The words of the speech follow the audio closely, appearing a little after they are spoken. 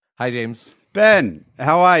Hi, James. Ben,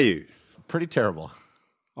 how are you? Pretty terrible.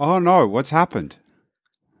 Oh no, what's happened?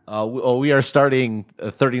 We are starting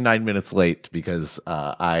 39 minutes late because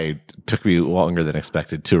I took me longer than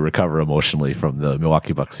expected to recover emotionally from the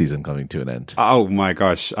Milwaukee Bucks season coming to an end. Oh my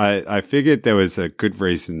gosh, I figured there was a good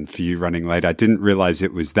reason for you running late. I didn't realize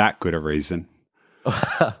it was that good a reason.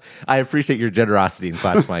 I appreciate your generosity in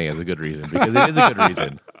classifying it as a good reason because it is a good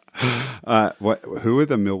reason. Who are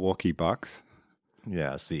the Milwaukee Bucks?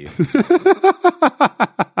 Yeah, see.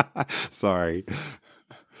 Sorry.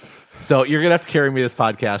 So you're gonna have to carry me this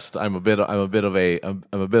podcast. I'm a bit of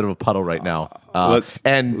a puddle right now, Let's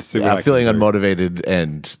see what I feeling can do. unmotivated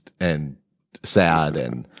and sad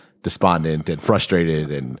and despondent and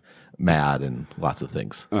frustrated and mad and lots of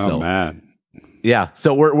things. Oh man. Yeah,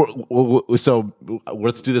 so so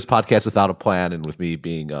let's do this podcast without a plan and with me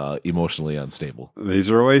being emotionally unstable. These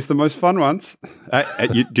are always the most fun ones.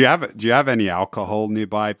 Do you have any alcohol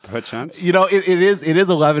nearby, perchance? You know, it is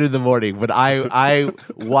 11 in the morning, but I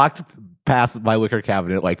walked past my liquor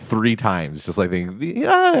cabinet like 3 times, just like thinking,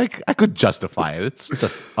 yeah, I could justify it. It's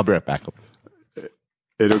just, I'll be right back.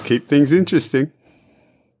 It'll keep things interesting.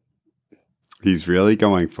 He's really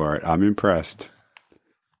going for it. I'm impressed.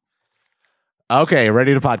 Okay,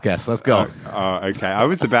 ready to podcast. Let's go. Okay. I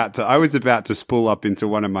was about to spool up into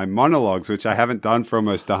one of my monologues, which I haven't done for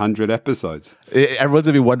almost 100 episodes. Everyone's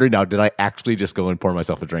gonna be wondering now: did I actually just go and pour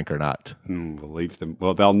myself a drink or not? We'll leave them.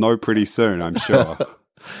 Well, they'll know pretty soon, I'm sure.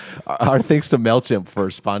 Our thanks to MailChimp for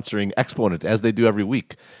sponsoring Exponent, as they do every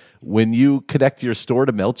week. When you connect your store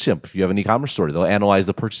to MailChimp, if you have an e-commerce store, they'll analyze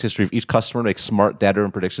the purchase history of each customer and make smart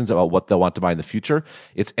data-driven predictions about what they'll want to buy in the future.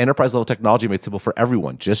 It's enterprise-level technology made simple for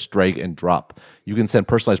everyone. Just drag and drop. You can send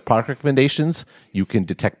personalized product recommendations. You can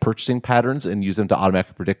detect purchasing patterns and use them to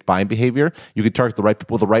automatically predict buying behavior. You can target the right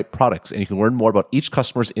people with the right products, and you can learn more about each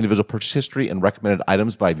customer's individual purchase history and recommended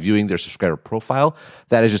items by viewing their subscriber profile.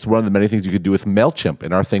 That is just one of the many things you could do with MailChimp,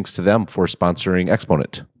 and our thanks to them for sponsoring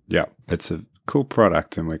Exponent. Yeah, it's a cool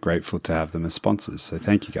product, and we're grateful to have them as sponsors. So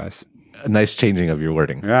thank you, guys. A nice changing of your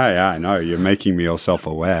wording. Yeah, I know. You're making me all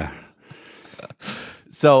self-aware.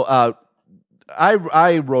 So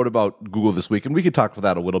I wrote about Google this week, and we could talk about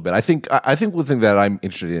that a little bit. I think one thing that I'm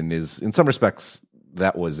interested in is, in some respects,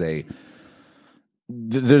 that was there's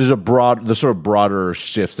the sort of broader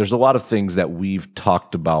shifts. There's a lot of things that we've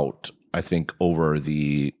talked about, I think, over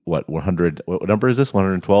the 100. What number is this?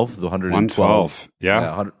 112. The 112.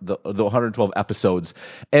 Yeah. The 112 episodes,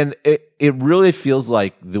 and it really feels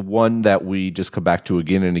like the one that we just come back to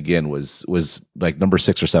again and again was like number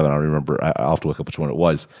 6 or 7. I don't remember. I'll have to look up which one it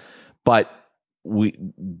was, but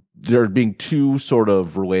there being 2 sort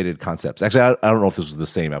of related concepts. Actually, I don't know if this was the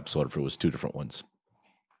same episode, if it was 2 different ones.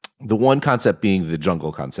 The one concept being the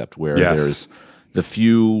jungle concept, where there's the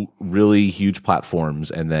few really huge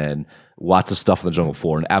platforms and then lots of stuff on the jungle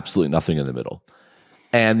floor and absolutely nothing in the middle.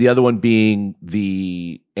 And the other one being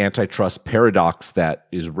the antitrust paradox that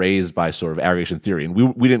is raised by sort of aggregation theory. And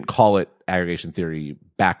we didn't call it aggregation theory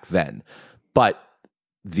back then, but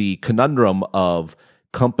the conundrum of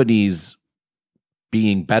companies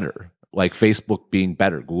being better, like Facebook being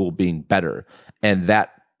better, Google being better, and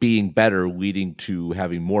that being better leading to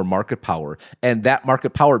having more market power, and that market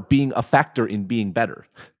power being a factor in being better.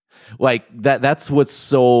 Like that's what's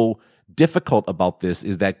so difficult about this,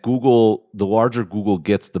 is that Google, the larger Google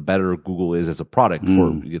gets, the better Google is as a product.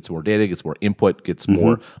 Gets more data, gets more input, gets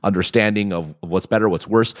more understanding of what's better, what's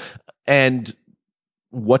worse. And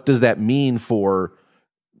what does that mean for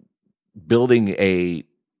building a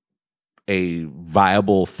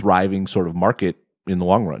viable, thriving sort of market in the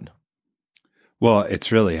long run? Well,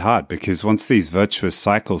 it's really hard because once these virtuous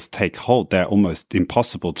cycles take hold, they're almost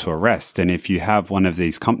impossible to arrest. And if you have one of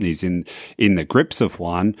these companies in the grips of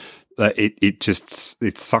one,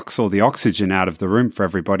 it sucks all the oxygen out of the room for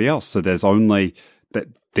everybody else. So there's only that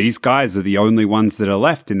these guys are the only ones that are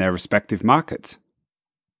left in their respective markets.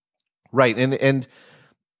 Right. And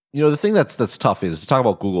you know, the thing that's tough is to talk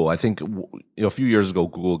about Google. I think, a few years ago,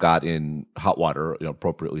 Google got in hot water,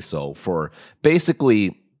 appropriately so, for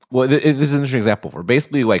basically, well, this is an interesting example, for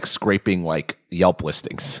basically like scraping like Yelp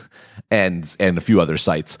listings and a few other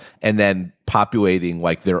sites, and then populating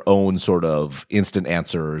like their own sort of instant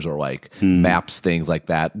answers or like maps, things like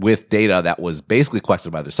that, with data that was basically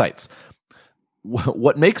collected by their sites.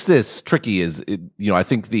 What makes this tricky is, I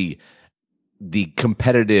think the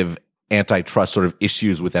competitive antitrust sort of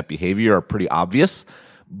issues with that behavior are pretty obvious.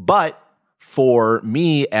 But for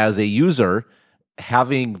me as a user,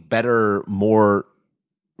 having better, more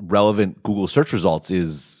relevant Google search results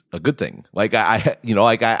is a good thing. Like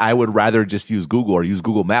I would rather just use Google or use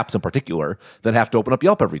Google Maps in particular than have to open up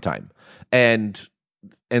Yelp every time. And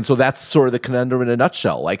and so that's sort of the conundrum in a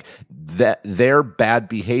nutshell. Like that, their bad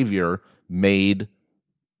behavior made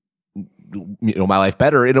my life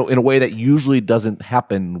better in a way that usually doesn't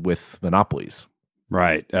happen with monopolies.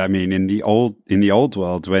 Right. I mean, in the old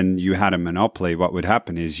world, when you had a monopoly, what would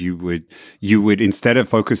happen is you would instead of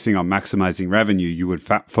focusing on maximizing revenue, you would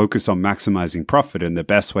focus on maximizing profit. And the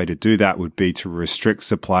best way to do that would be to restrict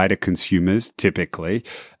supply to consumers, typically,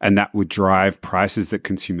 and that would drive prices that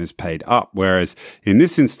consumers paid up. Whereas in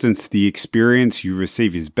this instance, the experience you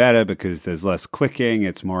receive is better because there's less clicking,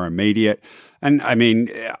 it's more immediate. And I mean,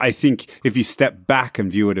 I think if you step back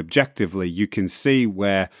and view it objectively, you can see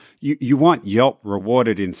where you want Yelp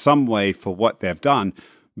rewarded in some way for what they've done.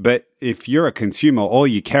 But if you're a consumer, all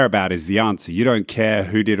you care about is the answer. You don't care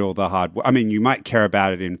who did all the hard work. I mean, you might care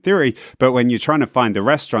about it in theory, but when you're trying to find the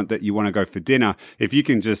restaurant that you want to go for dinner, if you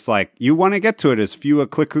can just you want to get to it as fewer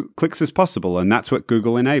clicks as possible. And that's what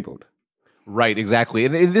Google enabled. Right, exactly.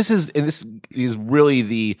 And this is really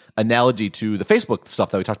the analogy to the Facebook stuff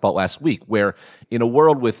that we talked about last week, where in a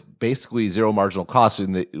world with basically zero marginal costs,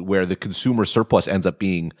 where the consumer surplus ends up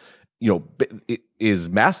being, it is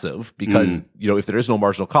massive because, if there is no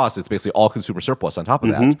marginal cost, it's basically all consumer surplus on top of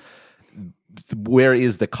that. Where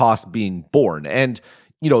is the cost being borne? And,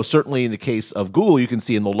 certainly in the case of Google, you can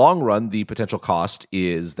see in the long run, the potential cost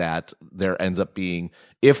is that there ends up being,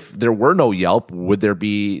 if there were no Yelp, would there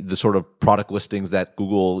be the sort of product listings that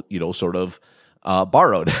Google, sort of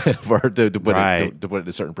borrowed to put it in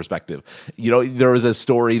a certain perspective. There was a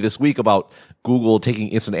story this week about Google taking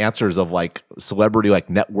instant answers of celebrity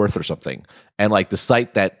net worth or something, and the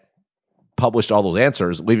site that published all those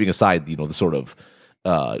answers, leaving aside the sort of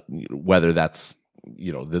whether that's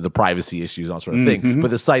the privacy issues and all sort of thing,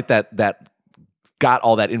 but the site that got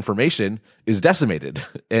all that information is decimated,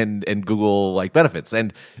 and Google benefits.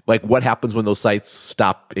 And what happens when those sites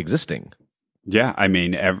stop existing? Yeah, I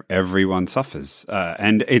mean, everyone suffers,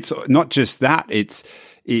 and it's not just that. It's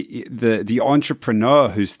the entrepreneur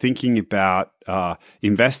who's thinking about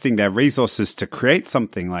investing their resources to create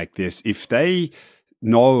something like this. If the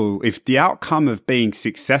outcome of being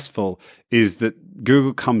successful is that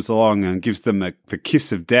Google comes along and gives them the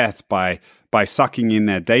kiss of death by sucking in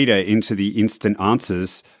their data into the instant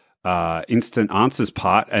answers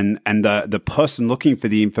part, and the person looking for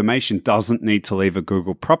the information doesn't need to leave a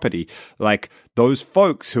Google property. Those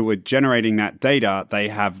folks who are generating that data,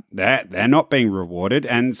 they're not being rewarded.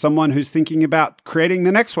 And someone who's thinking about creating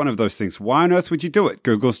the next one of those things, why on earth would you do it?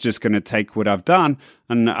 Google's just going to take what I've done,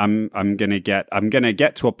 and I'm going to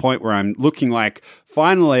get to a point where I'm looking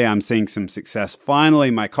finally I'm seeing some success.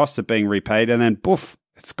 Finally, my costs are being repaid, and then poof,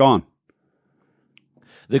 it's gone.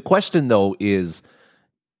 The question though is,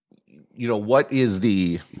 what is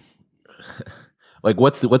the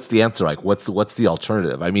what's the answer? What's the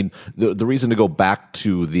alternative? I mean, the reason to go back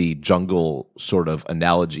to the jungle sort of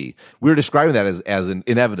analogy, we were describing that as an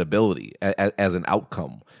inevitability, as an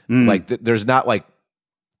outcome. There's not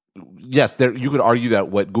yes, you could argue that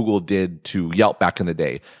what Google did to Yelp back in the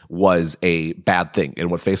day was a bad thing,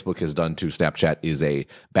 and what Facebook has done to Snapchat is a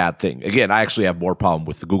bad thing. Again, I actually have more problem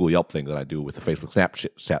with the Google Yelp thing than I do with the Facebook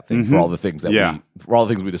Snapchat thing for all the things that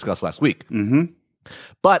we discussed last week.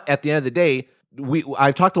 But at the end of the day,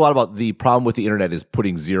 I've talked a lot about the problem with the internet is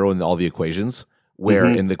putting zero in all the equations, where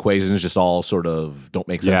in the equations just all sort of don't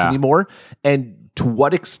make sense anymore. And to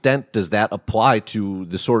what extent does that apply to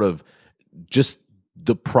the sort of just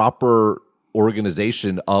the proper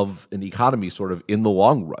organization of an economy sort of in the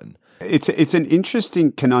long run? It's an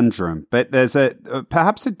interesting conundrum, but there's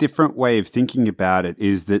perhaps a different way of thinking about it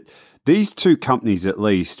is that these two companies, at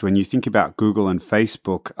least when you think about Google and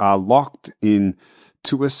Facebook, are locked in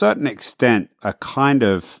to a certain extent a kind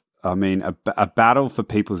of, a battle for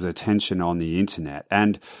people's attention on the internet.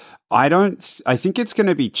 And I think it's going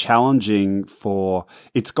to be challenging for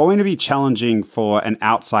an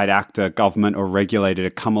outside actor, government or regulator, to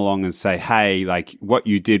come along and say, hey, what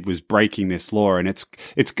you did was breaking this law. And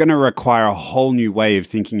it's going to require a whole new way of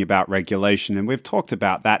thinking about regulation. And we've talked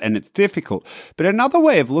about that, and it's difficult. But another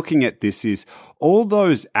way of looking at this is all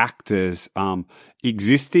those actors,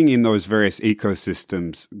 existing in those various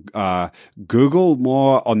ecosystems, Google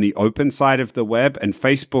more on the open side of the web, and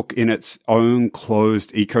Facebook in its own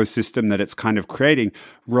closed ecosystem that it's kind of creating,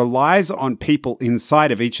 relies on people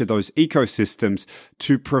inside of each of those ecosystems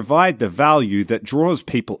to provide the value that draws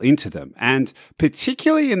people into them. And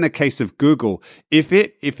particularly in the case of Google, if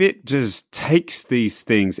it just takes these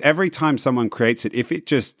things, every time someone creates it, if it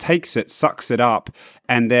just takes it, sucks it up,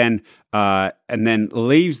 and then and then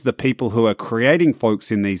leaves the people who are creating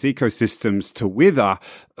folks in these ecosystems to wither,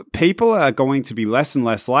 people are going to be less and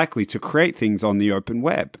less likely to create things on the open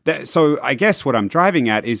web. So I guess what I'm driving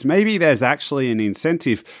at is maybe there's actually an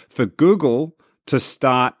incentive for Google to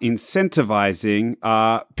start incentivizing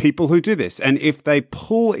people who do this. And if they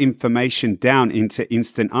pull information down into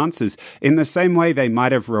instant answers, in the same way they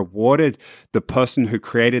might have rewarded the person who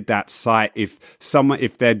created that site if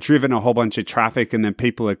they're driven a whole bunch of traffic and then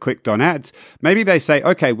people had clicked on ads, maybe they say,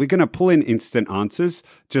 okay, we're going to pull in instant answers,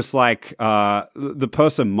 just like the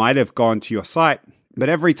person might have gone to your site. But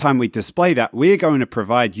every time we display that, we're going to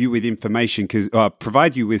provide you with information,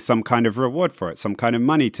 provide you with some kind of reward for it, some kind of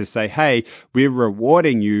money to say, hey, we're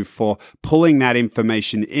rewarding you for pulling that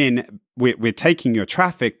information in. We're taking your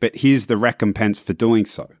traffic, but here's the recompense for doing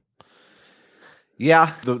so.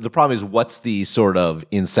 Yeah, the problem is what's the sort of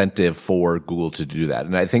incentive for Google to do that?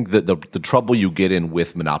 And I think that the trouble you get in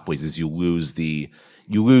with monopolies is you lose the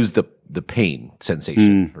pain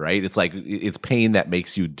sensation, right? It's like it's pain that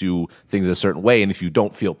makes you do things a certain way, and if you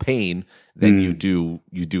don't feel pain, then you do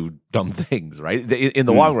dumb things, right? In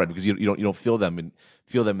the long run, because you don't feel them in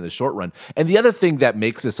the short run. And the other thing that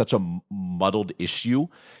makes this such a muddled issue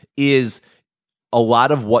is a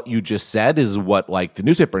lot of what you just said is what like the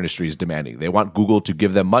newspaper industry is demanding. They want Google to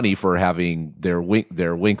give them money for having their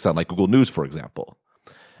links on like Google News, for example,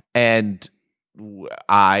 and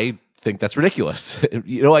I think that's ridiculous.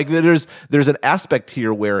 Like there's an aspect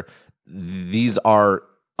here where these are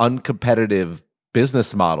uncompetitive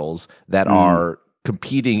business models that are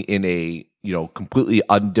competing in a completely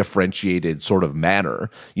undifferentiated sort of manner.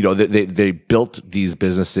 They built these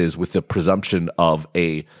businesses with the presumption of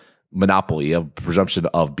a monopoly, a presumption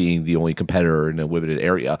of being the only competitor in a limited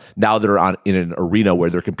area. Now they're in an arena where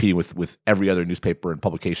they're competing with every other newspaper and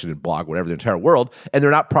publication and blog, whatever, the entire world, and they're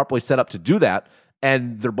not properly set up to do that.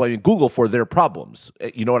 And they're blaming Google for their problems.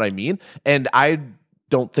 You know what I mean? And I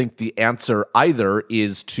don't think the answer either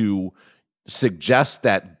is to suggest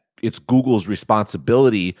that it's Google's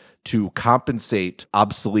responsibility to compensate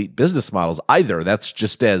obsolete business models either. That's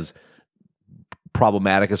just as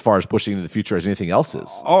problematic as far as pushing into the future as anything else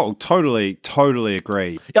is. Oh, totally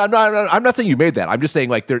agree. Yeah, I'm not saying you made that. I'm just saying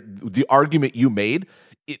like the argument you made,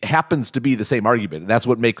 it happens to be the same argument. And that's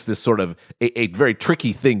what makes this sort of a very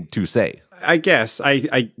tricky thing to say. I guess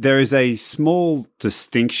there is a small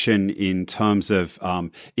distinction in terms of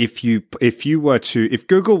if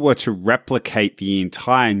Google were to replicate the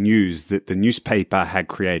entire news that the newspaper had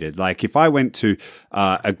created, like if I went to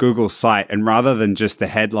a Google site and rather than just the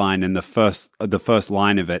headline and the first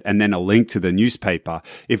line of it and then a link to the newspaper,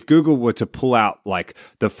 if Google were to pull out like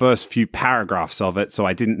the first few paragraphs of it, so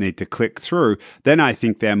I didn't need to click through, then I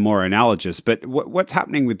think they're more analogous. But what's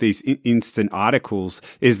happening with these instant articles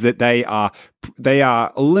is that they are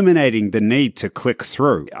eliminating the need to click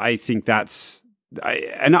through. I think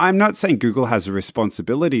and I'm not saying Google has a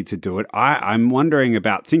responsibility to do it. I'm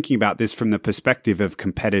thinking about this from the perspective of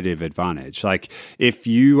competitive advantage. Like if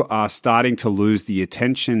you are starting to lose the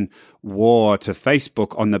attention war to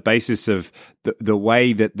Facebook on the basis of the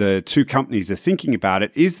way that the two companies are thinking about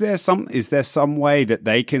it, is there some way that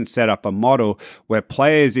they can set up a model where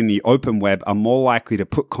players in the open web are more likely to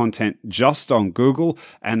put content just on Google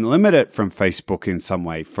and limit it from Facebook in some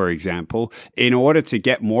way, for example, in order to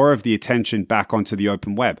get more of the attention back onto the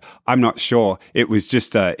open web? I'm not sure. It was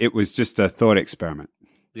just a thought experiment.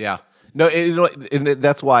 Yeah. No, and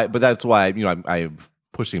that's why I'm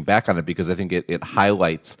pushing back on it, because I think it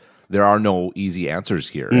highlights there are no easy answers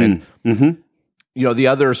here. And the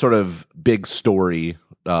other sort of big story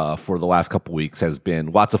for the last couple of weeks has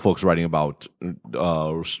been lots of folks writing about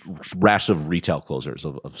rash of retail closures,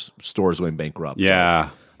 of stores going bankrupt,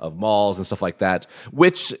 of malls and stuff like that,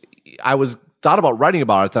 which I thought about writing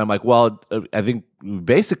about it. Then I'm like, well, I think we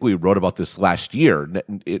basically wrote about this last year,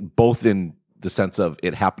 both in the sense of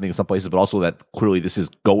it happening in some places, but also that clearly this is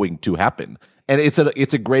going to happen. And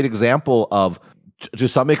it's a great example of, to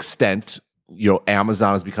some extent,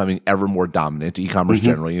 Amazon is becoming ever more dominant, e-commerce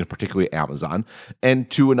generally, and particularly Amazon. And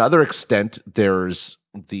to another extent, there's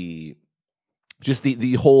the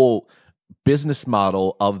whole business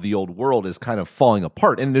model of the old world is kind of falling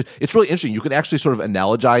apart. And it's really interesting. You can actually sort of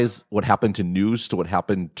analogize what happened to news to what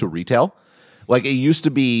happened to retail. Like it used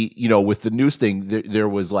to be, with the news thing, there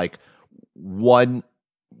was like one,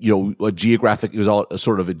 a geographic, it was all a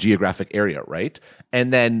sort of a geographic area, right?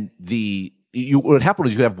 And then what happened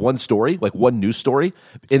is you could have one story, like one news story,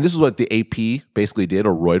 and this is what the AP basically did,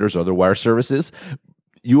 or Reuters or other wire services.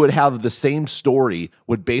 You would have the same story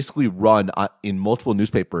would basically run in multiple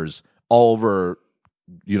newspapers all over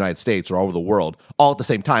the United States or all over the world, all at the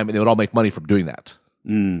same time, and they would all make money from doing that.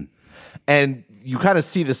 And you kind of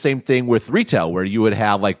see the same thing with retail, where you would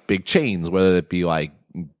have like big chains, whether it be like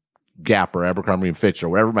Gap or Abercrombie and Fitch or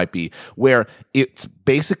whatever it might be, where it's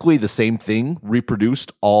basically the same thing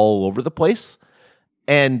reproduced all over the place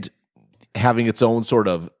and having its own sort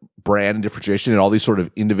of brand and differentiation in all these sort of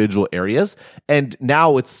individual areas. And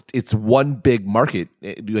now it's one big market.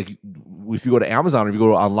 Like if you go to Amazon or if you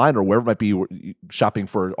go online or wherever it might be shopping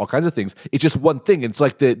for all kinds of things, it's just one thing. It's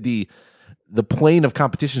like the plane of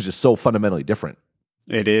competition is just so fundamentally different.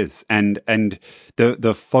 It is. And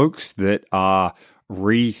the folks that are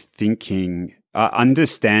rethinking,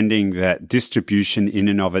 understanding that distribution in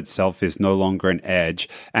and of itself is no longer an edge,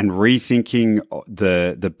 and rethinking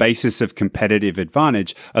the basis of competitive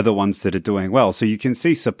advantage are the ones that are doing well. So you can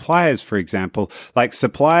see suppliers, for example, like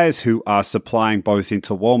suppliers who are supplying both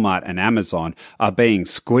into Walmart and Amazon are being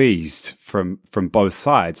squeezed from both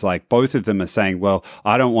sides. Like both of them are saying, well,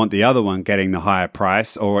 I don't want the other one getting the higher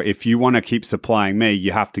price, or if you want to keep supplying me,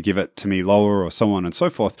 you have to give it to me lower, or so on and so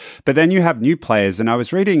forth. But then you have new players, and I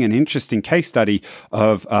was reading an interesting case study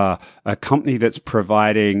of a company that's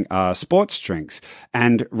providing sports drinks,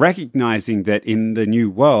 and recognizing that in the new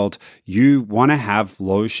world, you want to have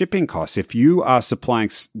low shipping costs. If you're supplying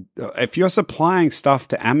stuff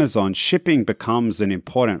to Amazon, shipping becomes an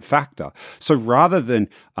important factor. So rather than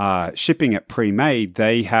shipping it pre-made,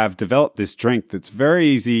 they have developed this drink that's very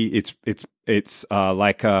easy. It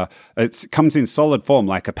comes in solid form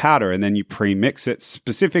like a powder, and then you pre-mix it,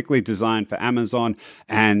 specifically designed for Amazon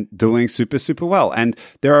and doing super, super well. And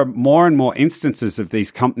there are more and more instances of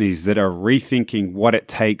these companies that are rethinking what it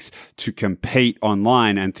takes to compete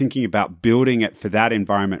online and thinking about building it for that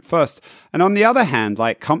environment first. And on the other hand,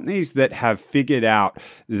 like companies that have figured out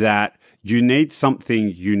that you need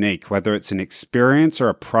something unique, whether it's an experience or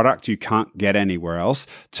a product you can't get anywhere else,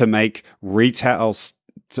 to make retail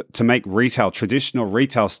traditional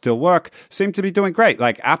retail still work, seem to be doing great.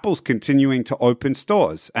 Like Apple's continuing to open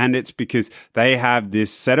stores, and it's because they have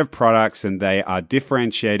this set of products and they are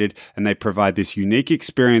differentiated and they provide this unique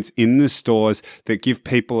experience in the stores that give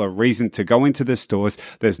people a reason to go into the stores.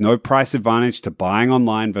 There's no price advantage to buying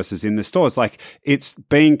online versus in the stores. Like it's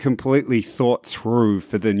being completely thought through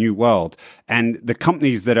for the new world. And the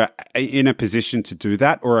companies that are in a position to do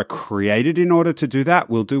that or are created in order to do that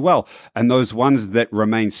will do well. And those ones that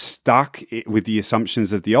remain stuck with the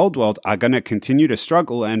assumptions of the old world are going to continue to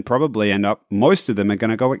struggle and probably end up, most of them are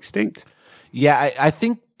going to go extinct. Yeah, I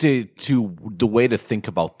think the way to think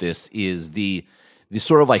about this is the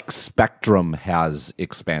sort of like spectrum has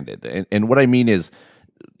expanded. And what I mean is,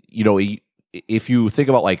 if you think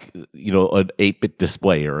about like, an 8-bit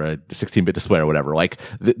display or a 16-bit display or whatever, like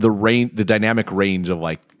the dynamic range of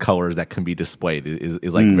like colors that can be displayed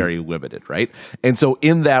is like very limited, right? And so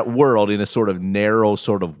in that world, in a sort of narrow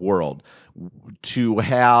sort of world, to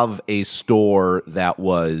have a store that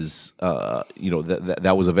was,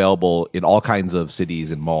 that was available in all kinds of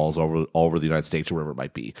cities and malls all over the United States or wherever it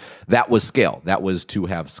might be, that was scale. That was to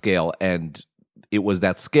have scale, and it was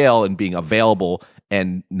that scale and being available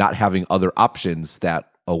and not having other options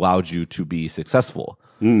that allowed you to be successful.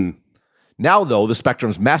 Now, though, the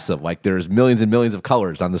spectrum's massive. Like there's millions and millions of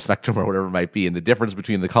colors on the spectrum or whatever it might be, and the difference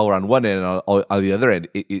between the color on one end and on the other end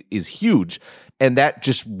is huge. And that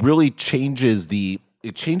just really changes the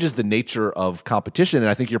nature of competition. And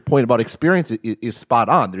I think your point about experience is spot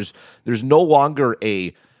on. There's no longer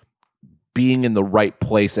a being in the right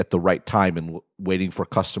place at the right time and waiting for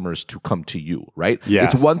customers to come to you, right?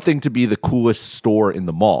 Yes. It's one thing to be the coolest store in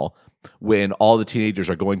the mall when all the teenagers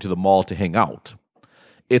are going to the mall to hang out.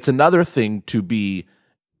 It's another thing to be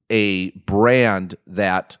a brand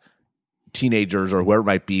that teenagers or whoever it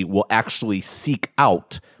might be will actually seek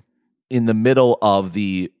out in the middle of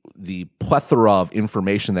the plethora of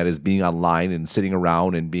information that is being online and sitting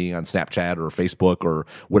around and being on Snapchat or Facebook or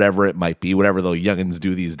whatever it might be, whatever the youngins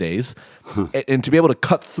do these days. And to be able to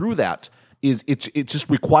cut through that it just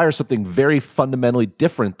requires something very fundamentally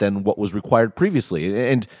different than what was required previously.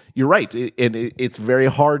 And you're right. It's very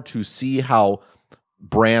hard to see how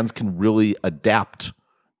brands can really adapt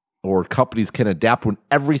or companies can adapt when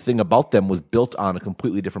everything about them was built on a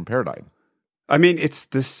completely different paradigm. I mean, it's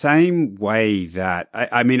the same way that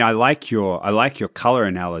I like your color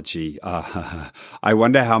analogy. I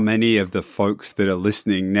wonder how many of the folks that are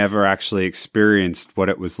listening never actually experienced what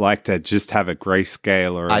it was like to just have a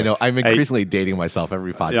grayscale or. I know. I'm increasingly dating myself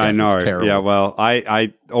every podcast. I know. It's terrible. Yeah. Well,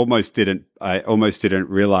 I almost didn't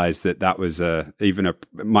realize that was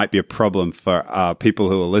might be a problem for people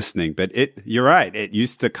who are listening. But you're right. It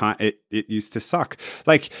used to suck.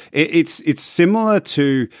 Like it's similar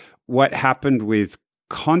to what happened with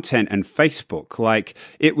content and Facebook. Like,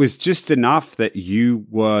 it was just enough that you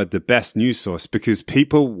were the best news source because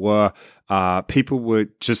people were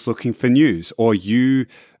just looking for news, or you.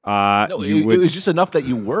 It was just enough that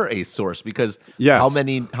you were a source because yes.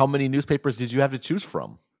 how many newspapers did you have to choose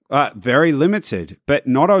from? Very limited, but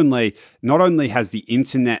not only has the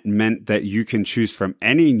internet meant that you can choose from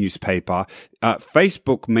any newspaper,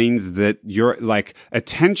 Facebook means that your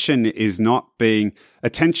attention is now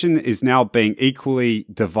being equally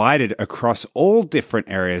divided across all different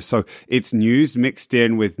areas. So it's news mixed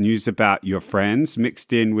in with news about your friends,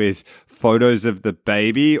 mixed in with photos of the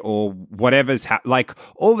baby or whatever's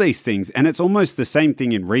all these things. And it's almost the same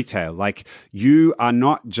thing in retail. Like, you are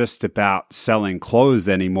not just about selling clothes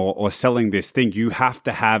anymore or selling this thing. You have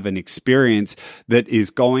to have an experience that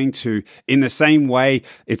is going to, in the same way,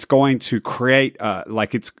 it's going to create,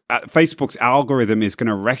 Facebook's algorithm is going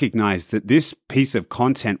to recognize that this piece of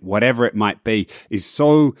content, whatever it might be, is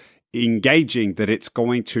so engaging that it's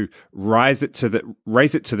going to raise it to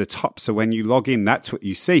the top. So when you log in, that's what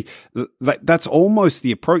you see. That's almost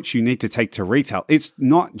the approach you need to take to retail. It's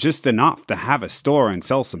not just enough to have a store and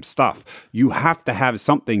sell some stuff. You have to have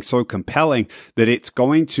something so compelling that it's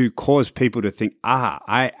going to cause people to think,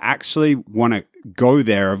 I actually want to go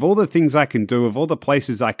there. Of all the things I can do, of all the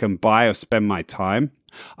places I can buy or spend my time,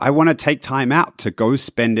 I want to take time out to go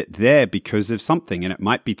spend it there because of something. And it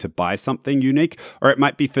might be to buy something unique, or it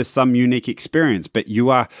might be for some unique experience. But you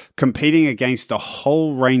are competing against a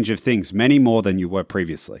whole range of things, many more than you were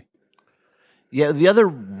previously. Yeah, the other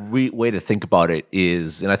way to think about it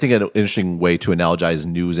is, and I think an interesting way to analogize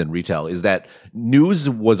news and retail is that news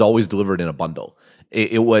was always delivered in a bundle.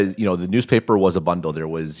 It was, the newspaper was a bundle. There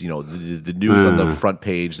was, the news on the front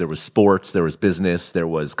page. There was sports. There was business. There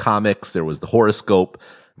was comics. There was the horoscope.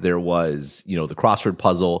 There was, the crossword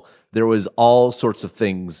puzzle. There was all sorts of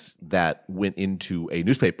things that went into a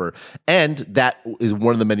newspaper. And that is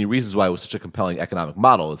one of the many reasons why it was such a compelling economic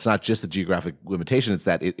model. It's not just the geographic limitation. It's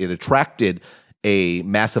that it attracted a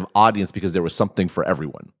massive audience because there was something for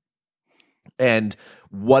everyone. And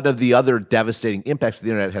one of the other devastating impacts the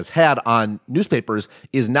internet has had on newspapers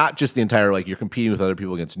is not just the entire, you're competing with other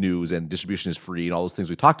people against news and distribution is free and all those things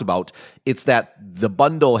we talked about. It's that the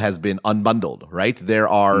bundle has been unbundled, right? There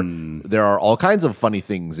are all kinds of funny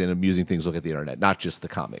things and amusing things look at the internet, not just the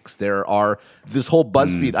comics. There are this whole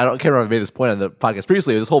BuzzFeed, I can't remember if I made this point on the podcast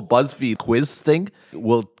previously, this whole BuzzFeed quiz thing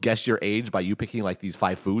will guess your age by you picking these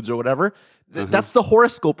 5 foods or whatever. That's the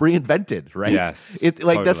horoscope reinvented, right? Yes,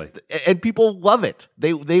 totally. And people love it.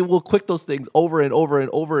 They will click those things over and over and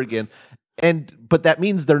over again, but that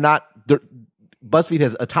means BuzzFeed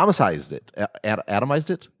has atomized it,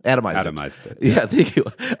 atomized it. Yeah, thank you.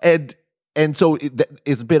 And so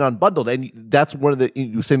it's been unbundled, and that's one of the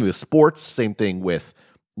same thing with sports, same thing with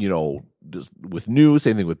with news,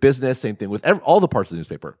 same thing with business, same thing with all the parts of the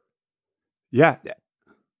newspaper. Yeah,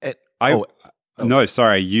 No,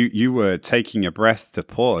 sorry. You were taking a breath to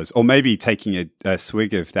pause, or maybe taking a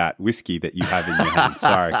swig of that whiskey that you have in your hand.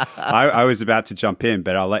 Sorry. I was about to jump in,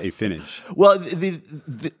 but I'll let you finish. Well,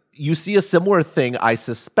 you see a similar thing, I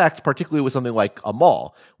suspect, particularly with something like a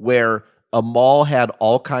mall, where a mall had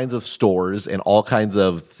all kinds of stores and all kinds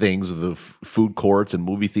of things, the food courts and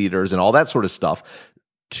movie theaters and all that sort of stuff,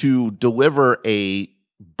 to deliver a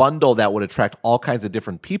bundle that would attract all kinds of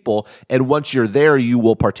different people. And once you're there, you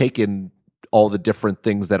will partake in all the different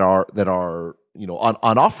things that are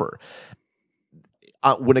on offer.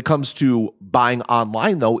 When it comes to buying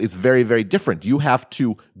online, though, it's very, very different. You have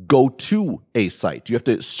to go to a site. You have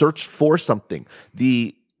to search for something.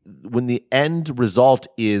 When the end result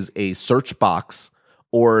is a search box,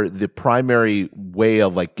 or the primary way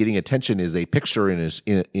of getting attention is a picture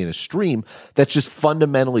in a stream, that's just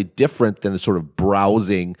fundamentally different than the sort of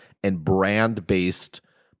browsing and brand-based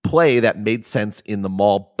play that made sense in the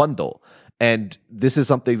mall bundle. And this is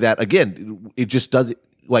something that, again, it just does.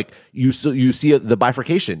 You see the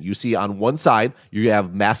bifurcation. You see on one side you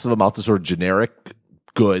have massive amounts of sort of generic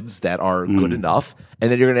goods that are good enough,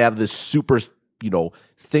 and then you're going to have this super,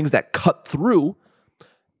 things that cut through.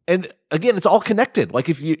 And again, it's all connected.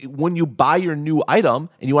 When you buy your new item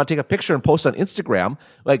and you want to take a picture and post on Instagram,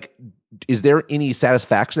 is there any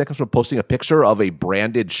satisfaction that comes from posting a picture of a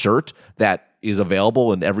branded shirt that is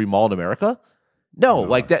available in every mall in America? No,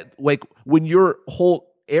 when your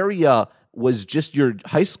whole area was just your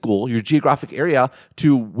high school, your geographic area,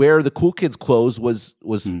 to where the cool kids' clothes was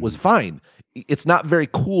fine. It's not very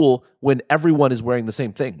cool when everyone is wearing the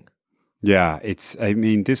same thing. Yeah,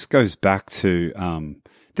 this goes back to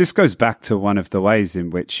one of the ways in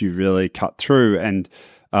which you really cut through, and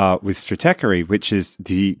with Stratechery, which is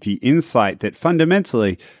the insight that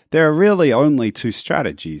fundamentally there are really only two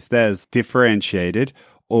strategies. There's differentiated,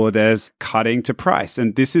 or there's cutting to price.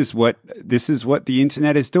 And this is what the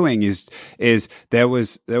internet is doing is there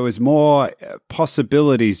was more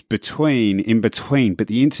possibilities in between, but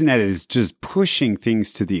the internet is just pushing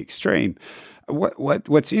things to the extreme.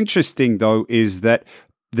 What's interesting though is that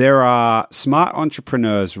there are smart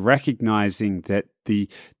entrepreneurs recognizing that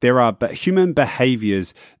there are human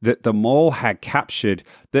behaviors that the mall had captured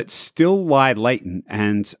that still lie latent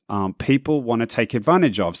and people want to take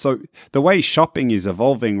advantage of. So the way shopping is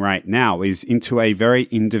evolving right now is into a very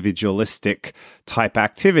individualistic type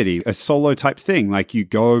activity, a solo type thing. Like you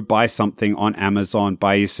go buy something on Amazon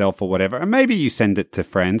by yourself or whatever, and maybe you send it to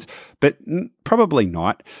friends, but probably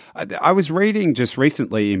not. I was reading just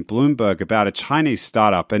recently in Bloomberg about a Chinese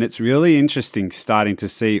startup, and it's really interesting starting to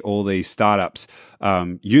see all these startups,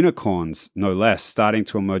 unicorns, no less, starting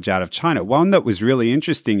to emerge out of China. One that was really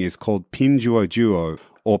interesting is called Pinduoduo,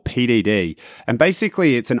 or PDD. And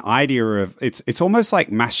basically it's an idea of, it's almost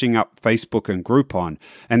like mashing up Facebook and Groupon.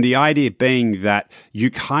 And the idea being that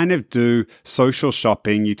you kind of do social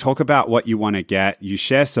shopping, you talk about what you want to get, you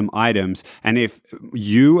share some items, and if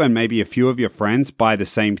you and maybe a few of your friends buy the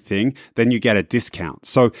same thing, then you get a discount.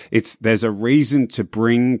 So there's a reason to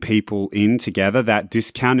bring people in together. That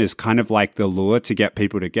discount is kind of like the lure to get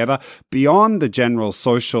people together beyond the general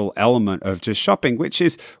social element of just shopping, which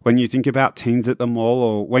is when you think about teens at the mall,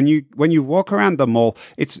 or when you walk around the mall,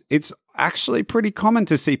 it's actually pretty common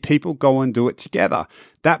to see people go and do it together.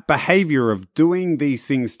 That behavior of doing these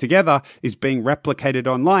things together is being replicated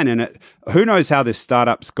online, and who knows how this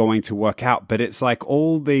startup's going to work out, but it's like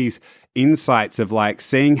all these insights of like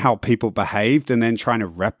seeing how people behaved and then trying to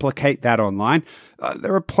replicate that online.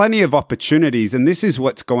 There are plenty of opportunities, and this is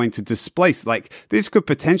what's going to displace. Like this could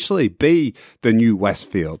potentially be the new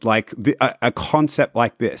Westfield, like a concept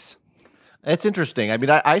like this. It's interesting. I mean,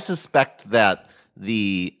 I suspect that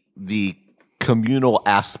the communal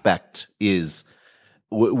aspect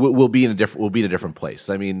will be in a different place.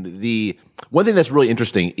 I mean, the one thing that's really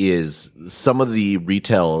interesting is some of the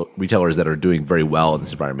retailers that are doing very well in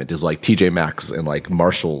this environment is like TJ Maxx and like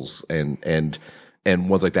Marshalls and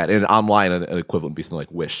ones like that, and online an equivalent would be something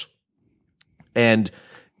like Wish. And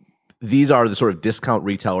these are the sort of discount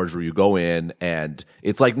retailers where you go in and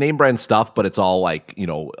it's like name brand stuff, but it's all like,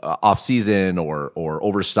 off season or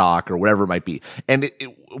overstock or whatever it might be. And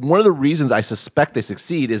one of the reasons I suspect they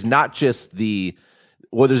succeed is not just there's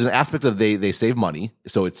an aspect of they save money,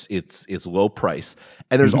 so it's low price,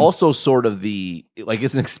 and there's also sort of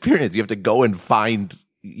it's an experience. You have to go and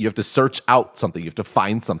you have to search out something. You have to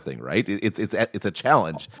find something, right? It's a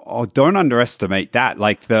challenge. Oh, don't underestimate that.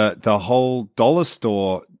 Like the whole dollar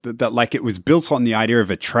store, that like it was built on the idea of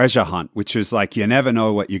a treasure hunt, which is like you never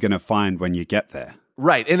know what you're going to find when you get there.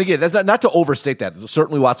 Right. And again, that's not to overstate that.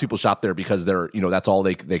 Certainly lots of people shop there because they're, that's all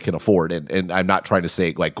they can afford. And I'm not trying to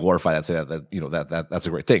say like glorify that, say that that's a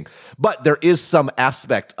great thing. But there is some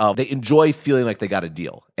aspect of they enjoy feeling like they got a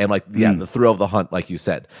deal and like, the thrill of the hunt, like you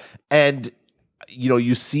said. And,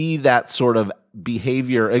 you see that sort of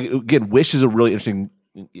behavior. Again, Wish is a really interesting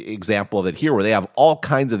example of it here, where they have all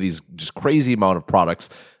kinds of these just crazy amount of products,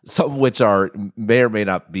 some of which may or may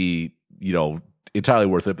not be, entirely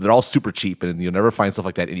worth it, but they're all super cheap, and you'll never find stuff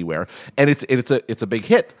like that anywhere. And it's a big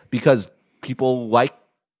hit because people like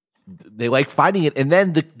finding it, and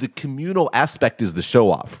then the communal aspect is the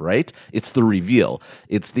show off, right? It's the reveal,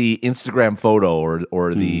 it's the Instagram photo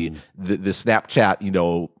or the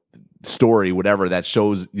Snapchat story, whatever, that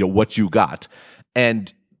shows what you got,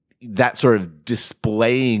 and that sort of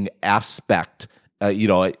displaying aspect. I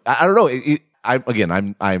don't know.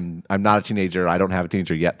 I'm not a teenager. I don't have a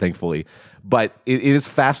teenager yet, thankfully. But it is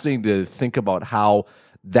fascinating to think about how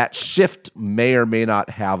that shift may or may not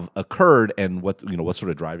have occurred, and what's sort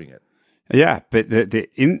of driving it. Yeah, but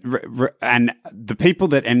and the people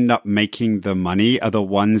that end up making the money are the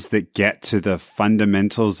ones that get to the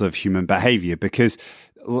fundamentals of human behavior, because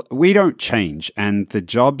we don't change, and the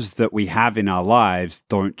jobs that we have in our lives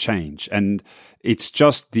don't change, and it's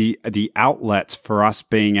just the outlets for us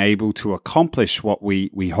being able to accomplish what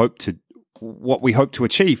we hope to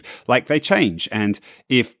achieve, like they change. And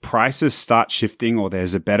if prices start shifting, or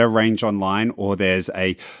there's a better range online, or there's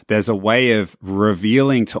a way of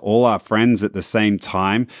revealing to all our friends at the same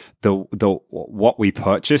time what we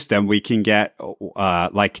purchased, and we can get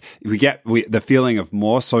the feeling of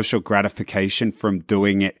more social gratification from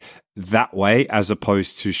doing it that way as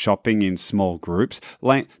opposed to shopping in small groups,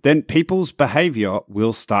 then people's behavior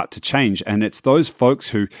will start to change. And it's those folks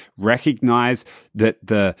who recognize that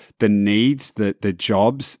the needs, the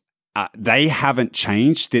jobs they haven't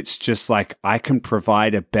changed. It's just like, I can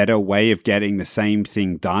provide a better way of getting the same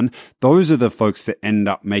thing done. Those are the folks that end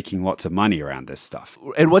up making lots of money around this stuff.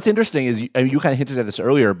 And what's interesting is, I mean, you kind of hinted at this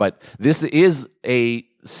earlier, but this is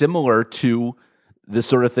similar to the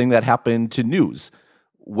sort of thing that happened to news,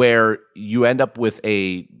 where you end up with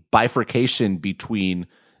a bifurcation between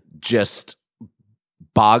just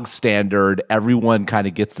bog standard, everyone kind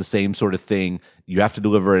of gets the same sort of thing. You have to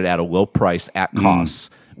deliver it at a low price at costs,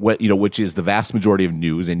 which is the vast majority of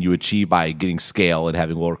news, and you achieve by getting scale and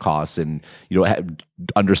having lower costs and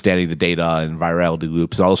understanding the data and virality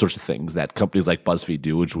loops and all those sorts of things that companies like BuzzFeed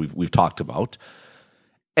do, which we've talked about.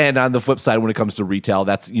 And on the flip side, when it comes to retail,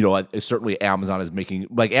 that's, certainly Amazon is making,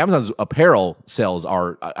 like, Amazon's apparel sales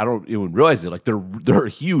are, I don't even realize it, like they're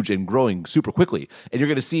huge and growing super quickly. And you're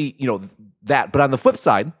going to see, that. But on the flip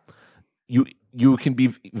side, you can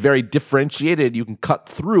be very differentiated. You can cut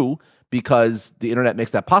through because the internet makes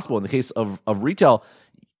that possible. In the case of retail,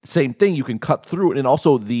 same thing. You can cut through, and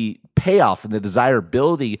also the payoff and the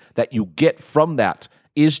desirability that you get from that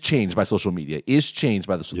is changed by social media, is changed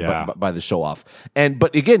by the show off.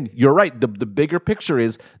 But again, you're right. The bigger picture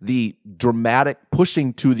is the dramatic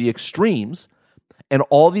pushing to the extremes, and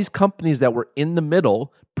all these companies that were in the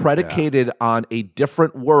middle, predicated on a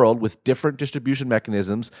different world with different distribution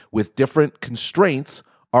mechanisms, with different constraints,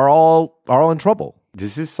 are all in trouble.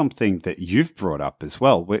 This is something that you've brought up as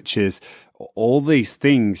well, which is all these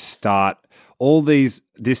things this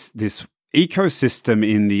ecosystem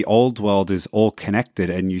in the old world is all connected,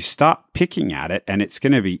 and you start picking at it, and it's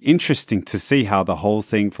going to be interesting to see how the whole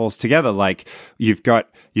thing falls together. Like, you've got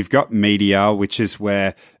media, which is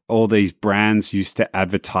where all these brands used to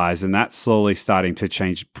advertise, and that's slowly starting to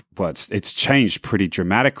change. Well, it's changed pretty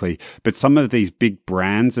dramatically, but some of these big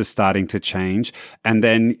brands are starting to change. And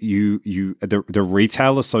then the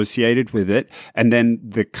retail associated with it, and then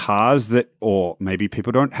the cars that, or maybe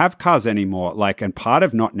people don't have cars anymore. Like, and part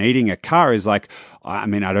of not needing a car is like, I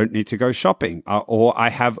mean, I don't need to go shopping, or I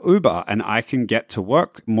have Uber and I can get to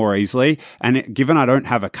work more easily. And given I don't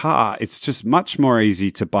have a car, it's just much more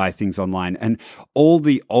easy to buy things online. And all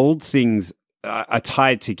the old things are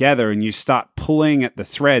tied together, and you start pulling at the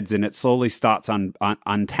threads, and it slowly starts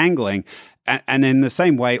untangling. And in the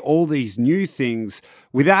same way, all these new things,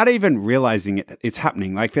 without even realizing it's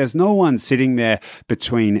happening. Like, there's no one sitting there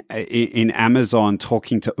in Amazon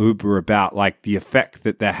talking to Uber about, like, the effect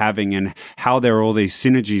that they're having and how there are all these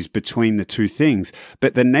synergies between the two things.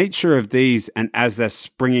 But the nature of these, and as they're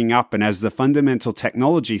springing up, and as the fundamental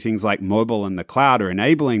technology, things like mobile and the cloud are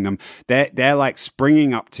enabling them, they're like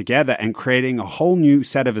springing up together and creating a whole new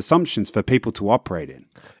set of assumptions for people to operate in.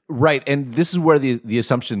 Right, and this is where the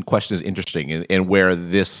assumption question is interesting, and where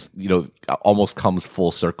this almost comes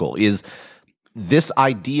full circle, is this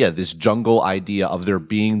idea, this jungle idea of there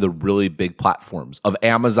being the really big platforms, of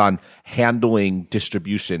Amazon handling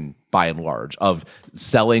distribution by and large, of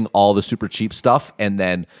selling all the super cheap stuff, and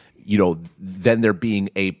then there being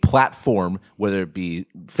a platform, whether it be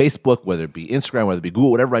Facebook, whether it be Instagram, whether it be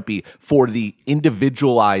Google, whatever it might be, for the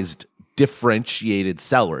individualized differentiated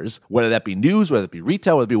sellers, whether that be news, whether it be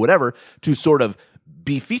retail, whether it be whatever, to sort of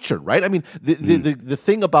be featured, right? I mean, the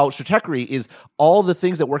thing about Stratechery is all the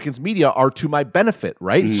things that work in media are to my benefit,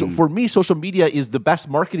 right? So for me, social media is the best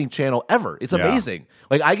marketing channel ever. It's amazing.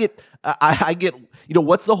 Like, I get,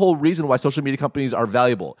 what's the whole reason why social media companies are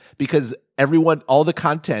valuable? Because all the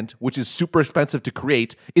content, which is super expensive to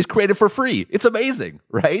create, is created for free. It's amazing,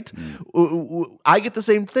 right? I get the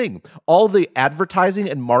same thing. All the advertising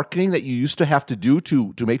and marketing that you used to have to do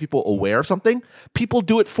to make people aware of something, people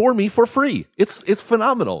do it for me for free. It's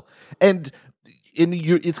phenomenal. And it's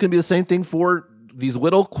going to be the same thing for these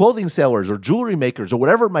little clothing sellers or jewelry makers or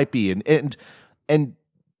whatever it might be. And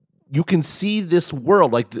you can see this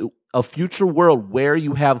world, like a future world where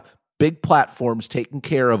you have big platforms taking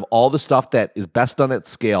care of all the stuff that is best done at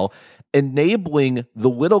scale, enabling the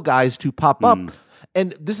little guys to pop up.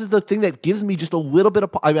 And this is the thing that gives me just a little bit of,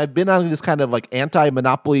 I've been on this kind of like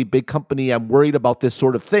anti-monopoly big company. I'm worried about this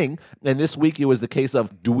sort of thing. And this week it was the case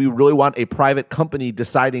of, do we really want a private company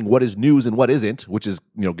deciding what is news and what isn't, which has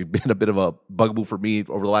been a bit of a bugaboo for me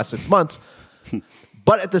over the last 6 months.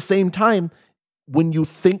 But at the same time, when you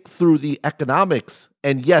think through the economics,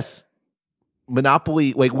 and yes,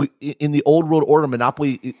 monopoly, like in the old world order,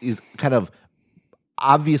 monopoly is kind of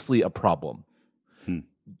obviously a problem.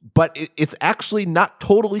 But it's actually not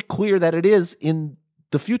totally clear that it is in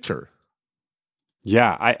the future.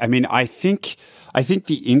 Yeah, I think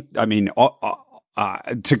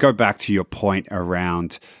to go back to your point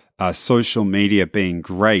around social media being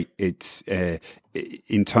great, it's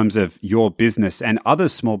in terms of your business and other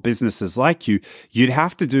small businesses like you, you'd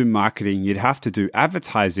have to do marketing, you'd have to do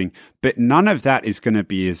advertising, but none of that is going to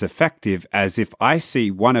be as effective as if I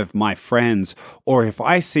see one of my friends, or if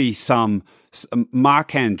I see some Mark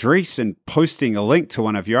Andreessen posting a link to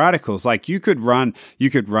one of your articles. Like you could run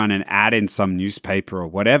an ad in some newspaper or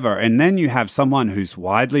whatever, and then you have someone who's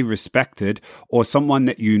widely respected or someone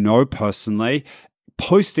that you know personally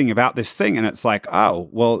posting about this thing, and it's like, oh,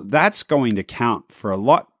 well, that's going to count for a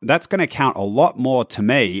lot. That's going to count a lot more to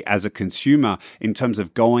me as a consumer in terms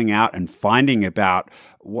of going out and finding about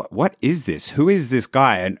what is this? Who is this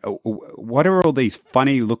guy? And what are all these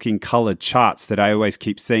funny looking colored charts that I always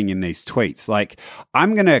keep seeing in these tweets? Like,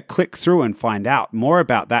 I'm going to click through and find out more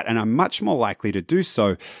about that. And I'm much more likely to do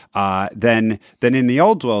so than in the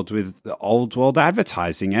old world with the old world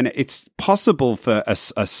advertising. And it's possible for a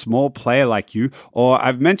small player like you, or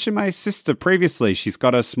I've mentioned my sister previously. She's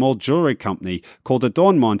got a small jewelry company called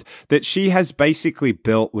Adornmont that she has basically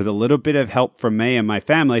built with a little bit of help from me and my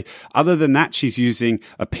family. Other than that, she's using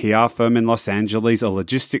a PR firm in Los Angeles, a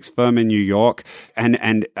logistics firm in New York,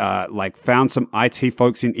 and like found some IT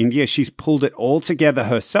folks in India. She's pulled it all together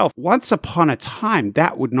herself. Once upon a time,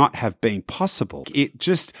 that would not have been possible. It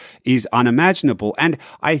just is unimaginable. And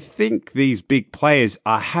I think these big players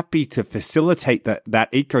are happy to facilitate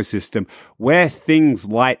that ecosystem. Where things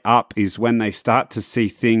light up is when they start to see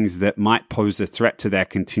things that might pose a threat to their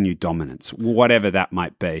continued dominance, whatever that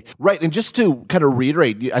might be. Right. And just to kind of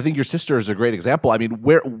reiterate, I think your sister is a great example. I mean,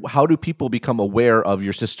 how do people become aware of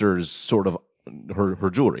your sister's sort of her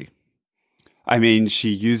jewelry? I mean, she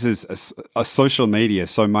uses a social media.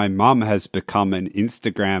 So my mum has become an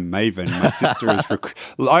Instagram maven. My sister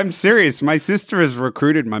is I'm serious. My sister has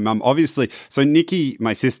recruited my mum, obviously. So Nikki,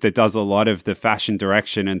 my sister, does a lot of the fashion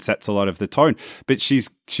direction and sets a lot of the tone. But she's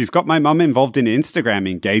got my mum involved in Instagram,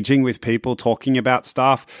 engaging with people, talking about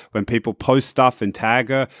stuff. When people post stuff and tag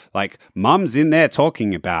her, like, mum's in there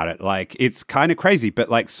talking about it. Like, it's kind of crazy. But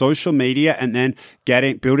like social media, and then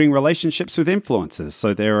building relationships with influencers.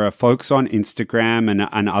 So there are folks on Instagram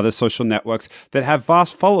and other social networks that have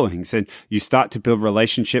vast followings, and you start to build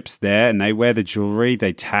relationships there, and they wear the jewelry,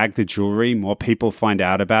 they tag the jewelry, more people find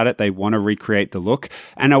out about it, they want to recreate the look,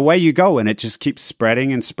 and away you go, and it just keeps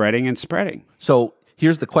spreading and spreading and spreading. So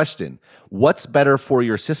here's the question. What's better for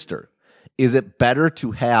your sister? Is it better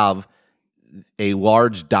to have a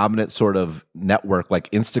large dominant sort of network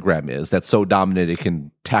like Instagram is, that's so dominant it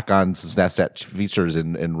can tack on some Snapchat features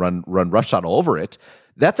and run roughshod all over it?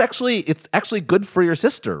 It's actually good for your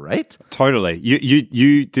sister, right? Totally.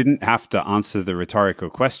 You didn't have to answer the rhetorical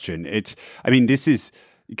question. This is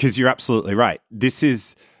because you're absolutely right. This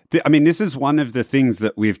is one of the things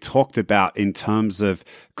that we've talked about in terms of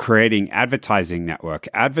creating advertising network.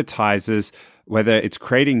 Advertisers, whether it's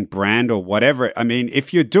creating brand or whatever. I mean,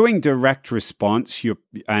 if you're doing direct response, you're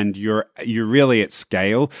really at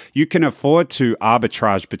scale, you can afford to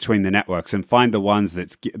arbitrage between the networks and find the ones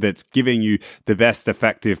that's giving you the best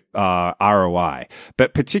effective ROI.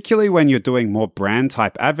 But particularly when you're doing more brand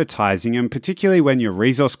type advertising, and particularly when you're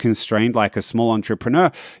resource constrained like a small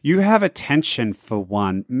entrepreneur, you have attention for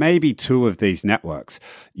one, maybe two of these networks.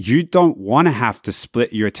 You don't want to have to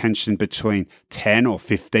split your attention between 10 or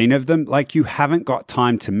 15 of them. Like, you haven't got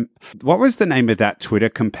time to. What was the name of that Twitter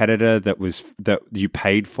competitor that you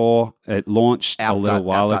paid for? It launched a little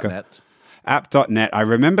while ago. App.net. I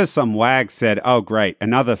remember some wag said, "Oh, great,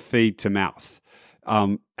 another feed to mouth."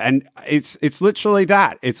 And it's literally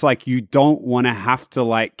that. It's like, you don't want to have to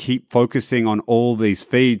like keep focusing on all these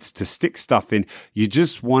feeds to stick stuff in. You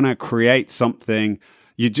just want to create something.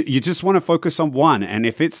 You just want to focus on one. And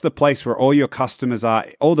if it's the place where all your customers are,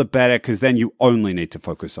 all the better, because then you only need to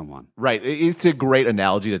focus on one. Right. It's a great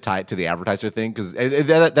analogy to tie it to the advertiser thing, because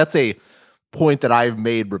that's a point that I've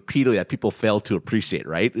made repeatedly that people fail to appreciate,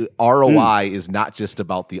 right? ROI is not just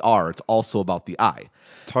about the R, it's also about the I.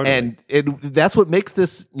 Totally. And that's what makes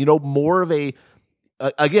this, more of a,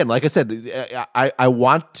 again, like I said, I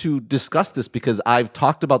want to discuss this because I've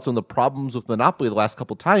talked about some of the problems with Monopoly the last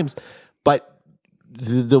couple of times, but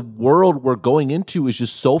the world we're going into is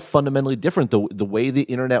just so fundamentally different. The way the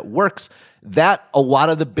internet works, that a lot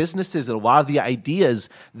of the businesses and a lot of the ideas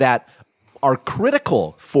that are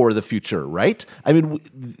critical for the future, right? I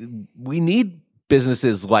mean, we need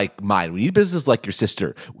businesses like mine. We need businesses like your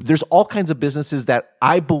sister. There's all kinds of businesses that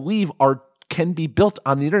I believe can be built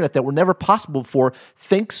on the internet that were never possible before,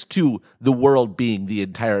 thanks to the world being the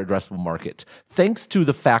entire addressable market, thanks to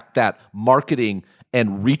the fact that marketing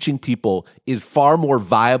and reaching people is far more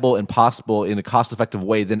viable and possible in a cost-effective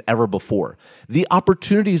way than ever before. The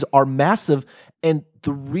opportunities are massive, and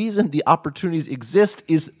the reason the opportunities exist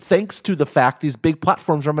is thanks to the fact these big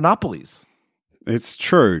platforms are monopolies. It's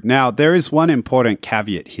true. Now, there is one important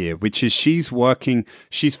caveat here, which is she's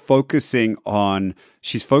focusing on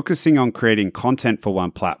creating content for one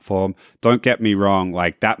platform. Don't get me wrong,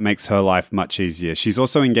 like that makes her life much easier. She's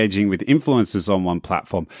also engaging with influencers on one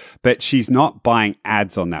platform, but she's not buying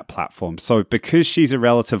ads on that platform. So because she's a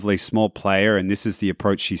relatively small player and this is the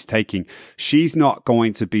approach she's taking, she's not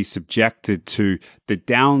going to be subjected to the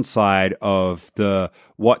downside of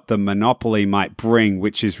what the monopoly might bring,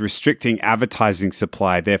 which is restricting advertising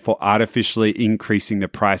supply, therefore artificially increasing the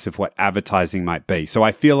price of what advertising might be. So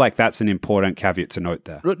I feel like that's an important caveat to note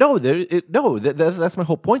there. That's my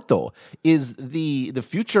whole point, though, is the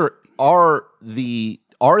future are the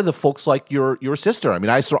folks like your sister. I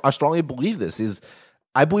mean, I strongly believe this.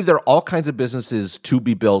 I believe there are all kinds of businesses to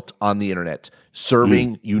be built on the internet,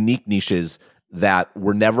 serving unique niches that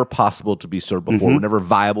were never possible to be served before, were never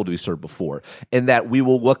viable to be served before, and that we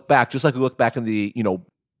will look back, just like we look back in the,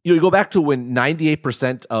 you go back to when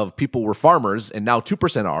 98% of people were farmers and now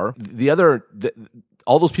 2% are.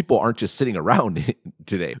 All those people aren't just sitting around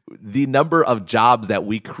today. The number of jobs that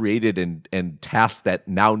we created and tasks that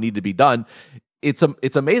now need to be done, it's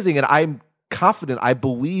amazing, and I'm confident. I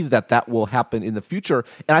believe that will happen in the future,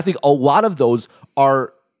 and I think a lot of those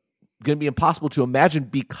are going to be impossible to imagine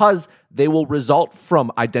because they will result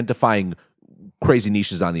from identifying crazy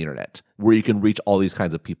niches on the internet where you can reach all these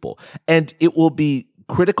kinds of people. And it will be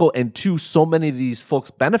critical, and so many of these folks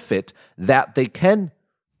benefit that they can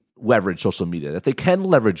leverage social media, that they can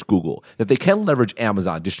leverage Google, that they can leverage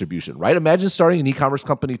Amazon distribution, right? Imagine starting an e-commerce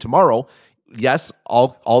company tomorrow. Yes,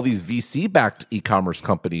 all these VC-backed e-commerce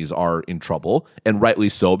companies are in trouble, and rightly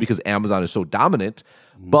so, because Amazon is so dominant.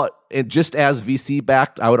 But just as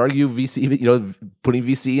VC-backed, I would argue VC, putting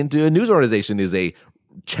VC into a news organization is a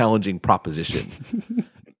challenging proposition.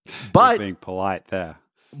 But being polite there.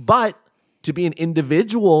 But to be an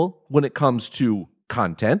individual when it comes to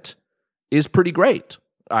content is pretty great.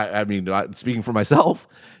 I mean, speaking for myself,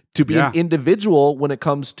 to be an individual when it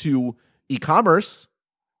comes to e-commerce,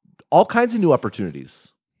 all kinds of new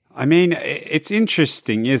opportunities. I mean, it's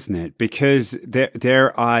interesting, isn't it? Because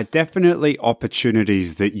there are definitely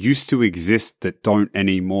opportunities that used to exist that don't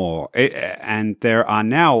anymore. And there are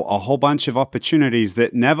now a whole bunch of opportunities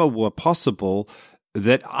that never were possible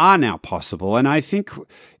that are now possible. And I think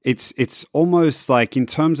it's almost like, in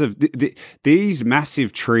terms of these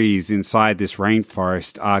massive trees inside this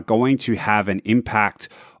rainforest are going to have an impact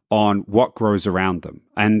on what grows around them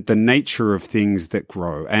and the nature of things that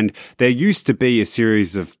grow. And there used to be a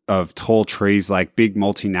series of tall trees, like big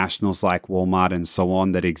multinationals like Walmart and so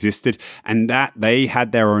on, that existed, and that they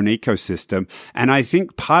had their own ecosystem. And I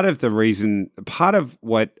think part of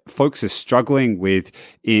what folks are struggling with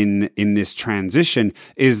in this transition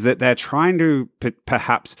is that they're trying to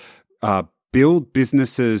perhaps build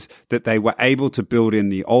businesses that they were able to build in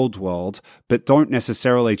the old world, but don't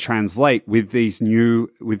necessarily translate with these new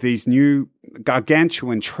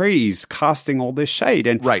gargantuan trees casting all this shade.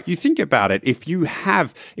 And right. You think about it, if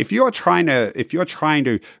you're trying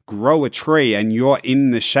to grow a tree and you're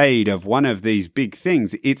in the shade of one of these big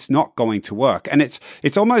things, it's not going to work. And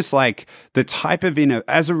it's almost like the type of,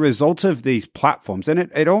 as a result of these platforms, and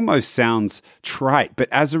it almost sounds trite, but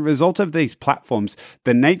as a result of these platforms,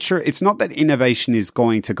 the nature, it's not that innovation is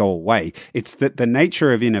going to go away. It's that the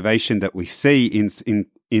nature of innovation that we see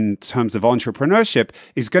in terms of entrepreneurship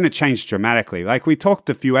is going to change dramatically. Like we talked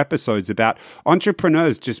a few episodes about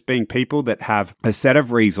entrepreneurs just being people that have a set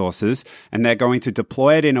of resources and they're going to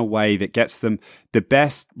deploy it in a way that gets them the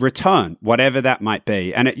best return, whatever that might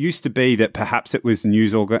be. And it used to be that perhaps it was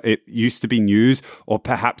news, or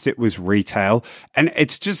perhaps it was retail. And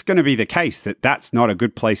it's just going to be the case that that's not a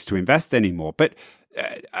good place to invest anymore. But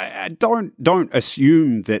don't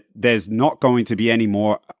assume that there's not going to be any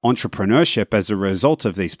more entrepreneurship as a result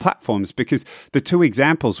of these platforms, because the two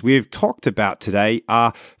examples we've talked about today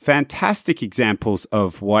are fantastic examples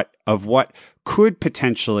of what could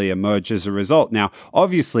potentially emerge as a result. Now,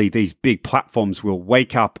 obviously, these big platforms will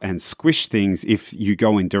wake up and squish things if you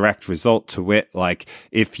go in direct result to it. Like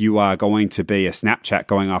if you are going to be a Snapchat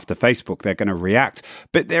going after Facebook, they're going to react.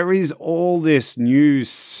 But there is all this new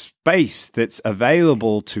space that's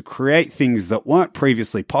available to create things that weren't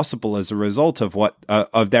previously possible as a result of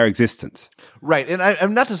of their existence. Right. And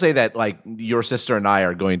I'm not to say that like your sister and I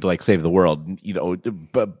are going to like save the world,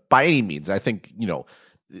 but by any means. I think,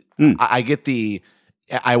 I get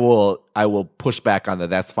I will push back on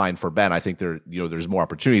that. That's fine for Ben. I think there's more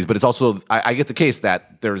opportunities, but it's also, I get the case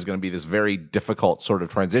that there's going to be this very difficult sort of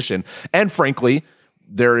transition. And frankly,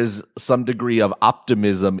 there is some degree of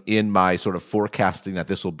optimism in my sort of forecasting that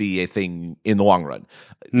this will be a thing in the long run.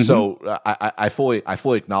 So I fully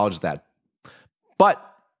acknowledge that. But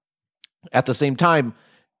at the same time,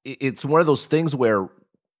 it's one of those things where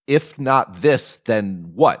if not this,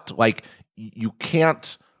 then what? Like you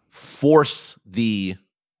can't force the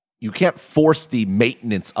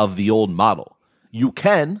maintenance of the old model. You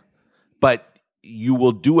can, but you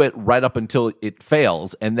will do it right up until it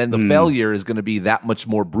fails, and then the failure is going to be that much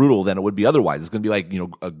more brutal than it would be otherwise. It's going to be like,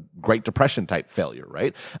 a Great Depression type failure,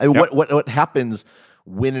 right? I mean, what happens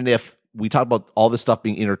when and if we talk about all this stuff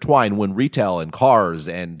being intertwined, when retail and cars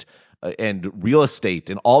and real estate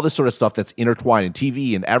and all this sort of stuff that's intertwined in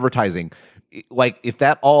TV and advertising, like if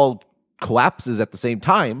that all collapses at the same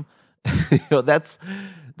time, it's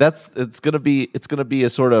going to be a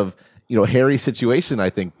sort of hairy situation, I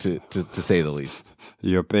think, to say the least.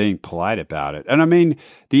 You're being polite about it. And I mean,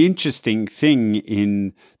 the interesting thing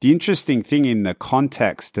in the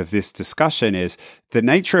context of this discussion is the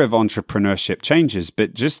nature of entrepreneurship changes.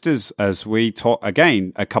 But just as we talked,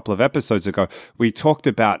 again, a couple of episodes ago, we talked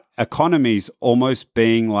about economies almost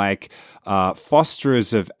being like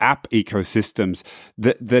fosterers of app ecosystems.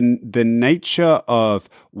 The nature of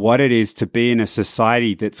what it is to be in a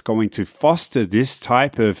society that's going to foster this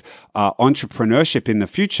type of entrepreneurship in the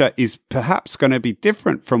future is perhaps going to be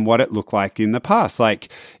different from what it looked like in the past. Like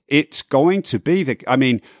it's going to be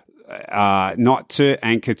not to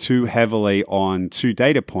anchor too heavily on two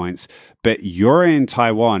data points, but you're in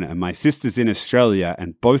Taiwan and my sister's in Australia,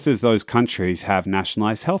 and both of those countries have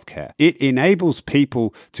nationalized healthcare. It enables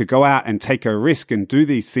people to go out and take a risk and do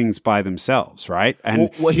these things by themselves, right?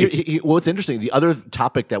 And what's interesting, the other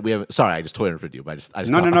topic that we have. Sorry, I just totally interrupted you, but I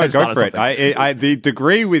just go for it. The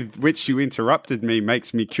degree with which you interrupted me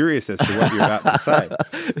makes me curious as to what you're about to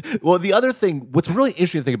say. Well, the other thing, what's really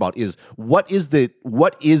interesting to think about is what is the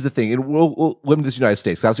thing, and we'll limit this to the United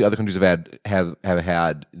States. Obviously, other countries have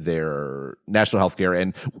had their national health care.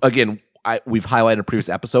 And again, we've highlighted in a previous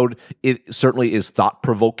episode, it certainly is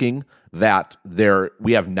thought-provoking that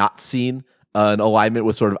we have not seen an alignment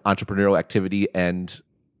with sort of entrepreneurial activity and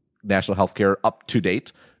national health care up to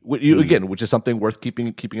date, again, which is something worth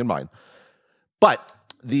keeping in mind. But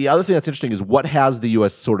the other thing that's interesting is what has the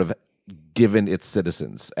U.S. sort of given its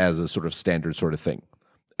citizens as a sort of standard sort of thing?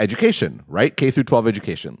 Education, right? K through 12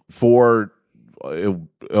 education for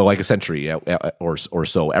like a century or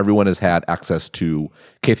so. Everyone has had access to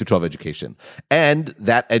K through 12 education, and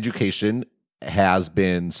that education has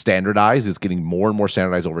been standardized. It's getting more and more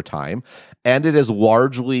standardized over time, and it has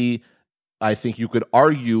largely, I think you could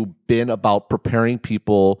argue, been about preparing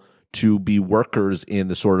people to be workers in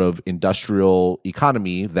the sort of industrial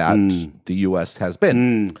economy that the U.S. has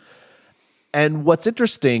been. And what's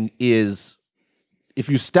interesting is, if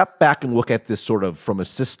you step back and look at this sort of from a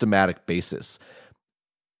systematic basis,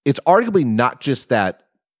 it's arguably not just that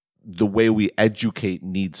the way we educate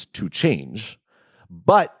needs to change,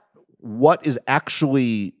 but what is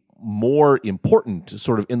actually more important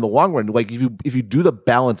sort of in the long run. Like if you do the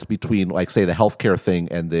balance between, like, say, the healthcare thing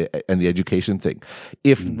and the education thing,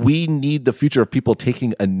 if we need the future of people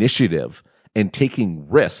taking initiative and taking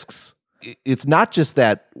risks, it's not just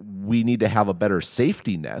that we need to have a better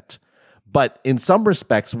safety net, but in some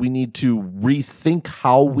respects, we need to rethink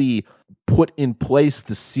how we put in place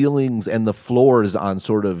the ceilings and the floors on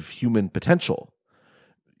sort of human potential.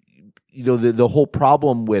 The whole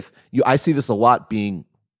problem with I see this a lot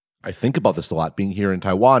I think about this a lot being here in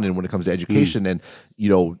Taiwan, and when it comes to education, and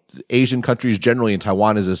Asian countries generally, and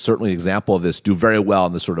Taiwan is certainly an example of this, do very well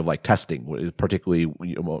in this sort of like testing, particularly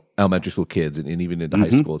elementary school kids and even into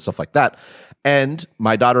high school and stuff like that. And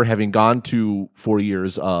my daughter, having gone to 4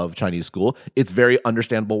 years of Chinese school, it's very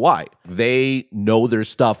understandable why. They know their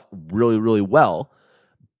stuff really, really well,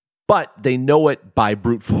 but they know it by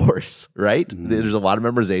brute force, right? There's a lot of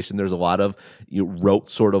memorization. There's a lot of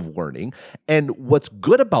rote sort of learning. And what's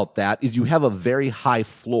good about that is you have a very high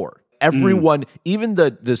floor. Everyone, even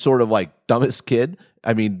the sort of like dumbest kid,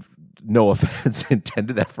 I mean, no offense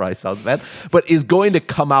intended, that probably sounds bad, but is going to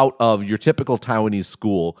come out of your typical Taiwanese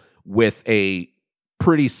school with a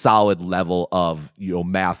pretty solid level of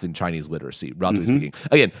math and Chinese literacy, relatively speaking.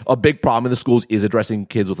 Again, a big problem in the schools is addressing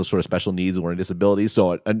kids with a sort of special needs and learning disabilities.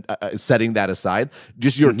 So setting that aside,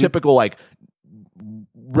 just your typical like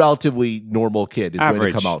relatively normal kid is Average.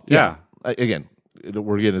 Going to come out. Yeah. Again,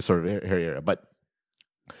 we're getting a sort of hairy area, but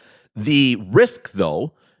the risk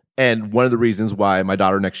though, and one of the reasons why my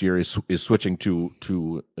daughter next year is switching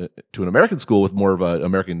to an American school with more of an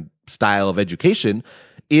American style of education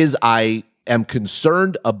is I am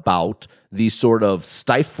concerned about the sort of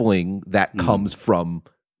stifling that comes from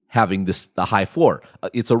having the high floor.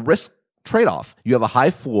 It's a risk trade-off. You have a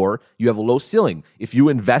high floor, you have a low ceiling. If you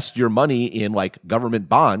invest your money in like government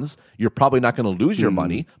bonds, you're probably not going to lose your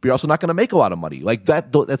money, but you're also not going to make a lot of money. Like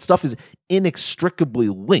that stuff is inextricably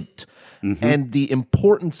linked. And the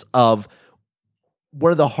importance of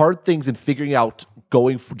one of the hard things in figuring out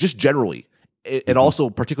just generally, and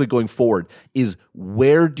also particularly going forward, is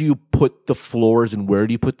where do you put the floors and where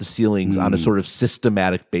do you put the ceilings on a sort of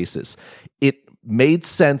systematic basis? It made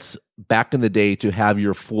sense back in the day to have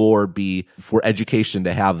your floor be for education,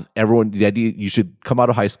 to have everyone, the idea you should come out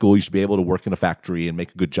of high school, you should be able to work in a factory and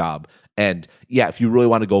make a good job. And yeah, if you really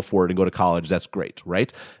want to go for it and go to college, that's great,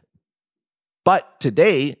 right? But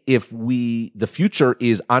today, the future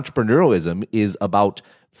is entrepreneurialism, is about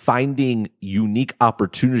finding unique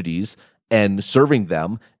opportunities and serving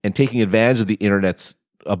them and taking advantage of the internet's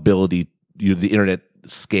ability, the internet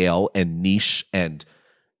scale and niche and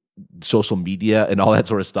social media and all that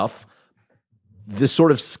sort of stuff. The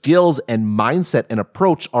sort of skills and mindset and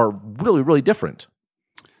approach are really, really different.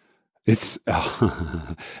 It's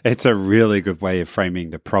a really good way of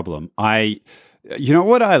framing the problem. You know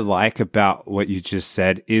what I like about what you just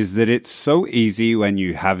said is that it's so easy when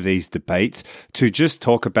you have these debates to just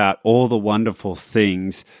talk about all the wonderful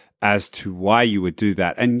things as to why you would do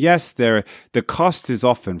that. And yes, the cost is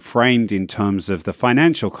often framed in terms of the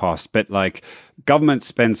financial cost, but like government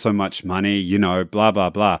spends so much money, blah,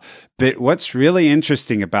 blah, blah. But what's really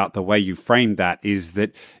interesting about the way you frame that is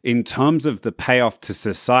that in terms of the payoff to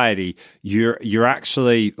society, you're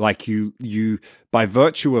actually like you by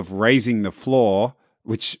virtue of raising the floor,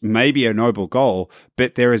 which may be a noble goal,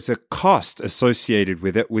 but there is a cost associated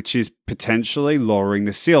with it, which is potentially lowering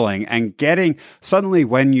the ceiling and suddenly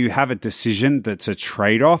when you have a decision that's a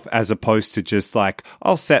trade-off as opposed to just like,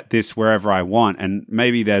 I'll set this wherever I want. And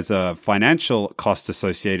maybe there's a financial cost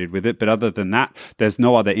associated with it, but other than that, there's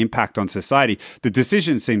no other impact on society. The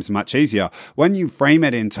decision seems much easier when you frame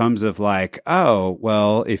it in terms of like, oh,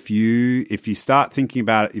 well, if you start thinking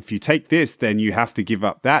about it, if you take this, then you have to give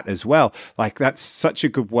up that as well. Like that's such a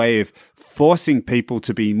good way of forcing people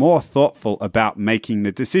to be more thoughtful about making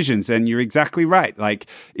the decisions. And you're exactly right. Like,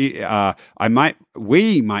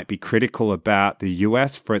 we might be critical about the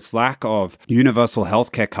US for its lack of universal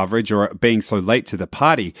healthcare coverage or being so late to the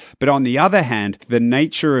party. But on the other hand, the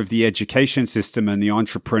nature of the education system and the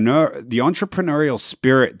entrepreneurial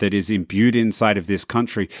spirit that is imbued inside of this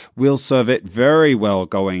country will serve it very well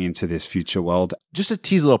going into this future world. Just to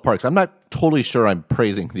tease a little part, 'cause I'm not totally sure I'm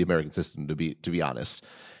praising the American system, to be honest.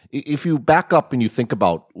 If you back up and you think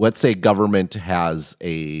about, let's say government has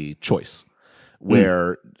a choice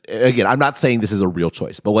where, again, I'm not saying this is a real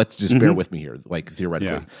choice, but let's just bear with me here, like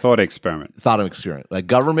theoretically. Yeah. Thought experiment. Like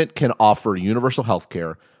government can offer universal health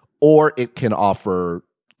care or it can offer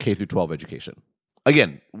K through 12 education.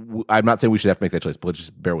 Again, I'm not saying we should have to make that choice, but let's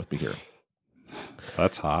just bear with me here.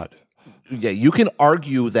 That's hard. Yeah, you can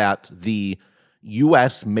argue that the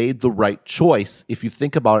U.S. made the right choice if you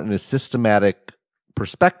think about it in a systematic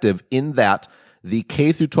perspective, in that the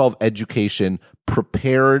K through 12 education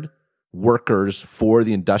prepared workers for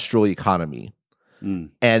the industrial economy.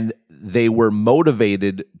 And they were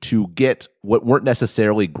motivated to get what weren't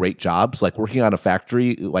necessarily great jobs, like working on a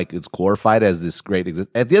factory, like it's glorified as this great at the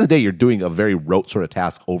end of the day, you're doing a very rote sort of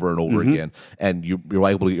task over and over again, and you're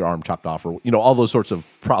able to get your arm chopped off, or all those sorts of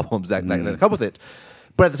problems that come with it.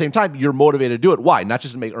 But at the same time, you're motivated to do it. Why? Not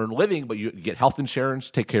just to earn a living, but you get health insurance,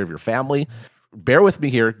 take care of your family. Bear with me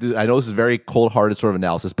here. I know this is very cold-hearted sort of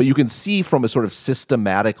analysis, but you can see from a sort of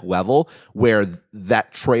systematic level where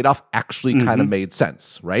that trade-off actually kind of made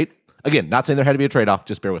sense, right? Again, not saying there had to be a trade-off,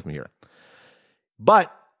 just bear with me here.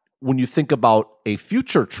 But when you think about a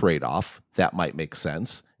future trade-off that might make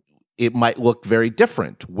sense, it might look very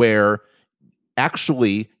different, where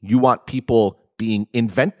actually you want people being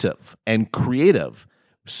inventive and creative.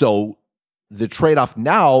 So the trade-off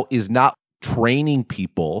now is not training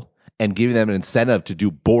people and giving them an incentive to do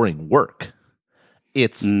boring work.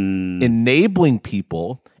 It's enabling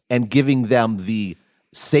people and giving them the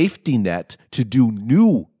safety net to do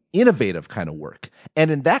new, innovative kind of work. And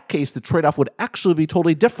in that case, the trade-off would actually be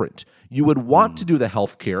totally different. You would want to do the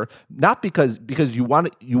healthcare, not because you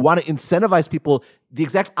want to incentivize people the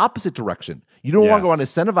exact opposite direction. You don't want to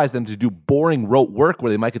incentivize them to do boring rote work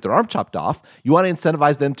where they might get their arm chopped off. You want to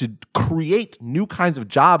incentivize them to create new kinds of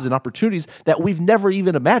jobs and opportunities that we've never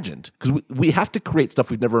even imagined, because we have to create stuff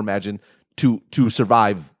we've never imagined to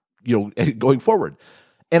survive, going forward.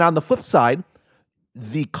 And on the flip side,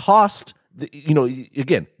 the cost,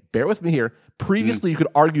 again, bear with me here. Previously, you could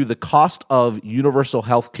argue the cost of universal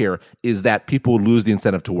health care is that people would lose the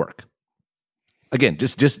incentive to work. Again,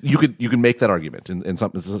 just you can make that argument, and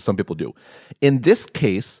some people do. In this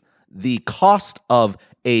case, the cost of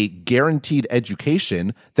a guaranteed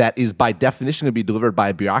education that is by definition going to be delivered by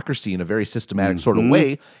a bureaucracy in a very systematic sort of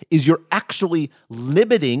way is you're actually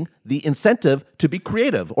limiting the incentive to be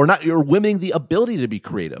creative, or not, you're limiting the ability to be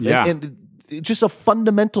creative. Yeah. And it's just a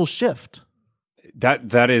fundamental shift.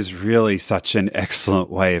 That is really such an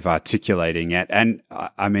excellent way of articulating it. And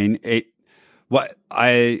I mean,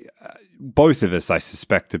 both of us, I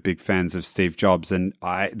suspect, are big fans of Steve Jobs, and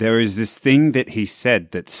there is this thing that he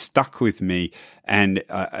said that stuck with me, and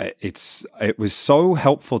it was so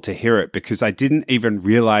helpful to hear it because I didn't even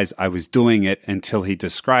realize I was doing it until he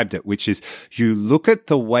described it, which is you look at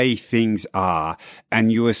the way things are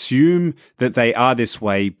and you assume that they are this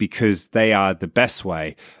way because they are the best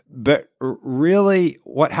way. But really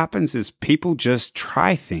what happens is people just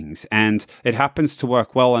try things and it happens to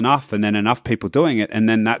work well enough, and then enough people doing it, and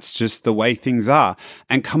then that's just the way things are.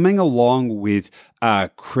 And coming along with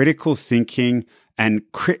critical thinking and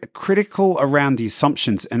critical around the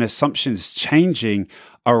assumptions and assumptions changing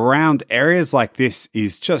around areas like this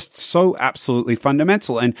is just so absolutely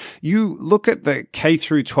fundamental. And you look at the K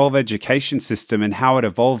through 12 education system and how it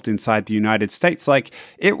evolved inside the United States. Like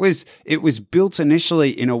it was built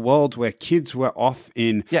initially in a world where kids were off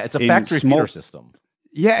in it's a factory feeder system.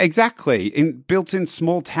 Yeah, exactly. Built in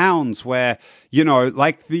small towns where,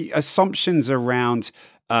 like the assumptions around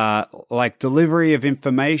like delivery of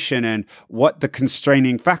information and what the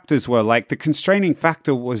constraining factors were. Like the constraining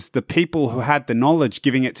factor was the people who had the knowledge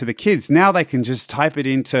giving it to the kids. Now they can just type it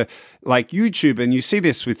into like YouTube, and you see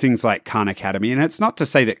this with things like Khan Academy. And it's not to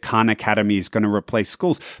say that Khan Academy is going to replace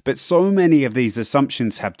schools, but so many of these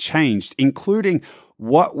assumptions have changed, including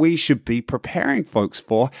what we should be preparing folks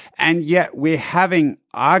for. And yet we're having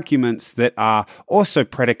arguments that are also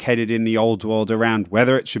predicated in the old world around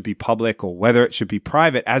whether it should be public or whether it should be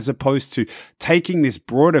private, as opposed to taking this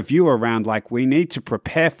broader view around like we need to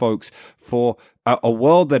prepare folks for a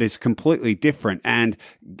world that is completely different. And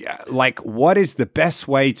like, what is the best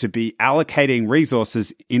way to be allocating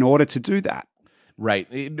resources in order to do that? Right.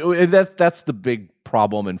 That's the big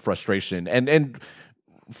problem and frustration. And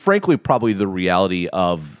frankly, probably the reality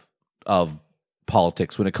of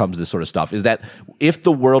politics when it comes to this sort of stuff is that if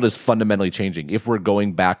the world is fundamentally changing, if we're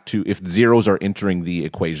going back to, if zeros are entering the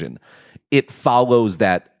equation, it follows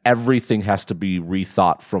that everything has to be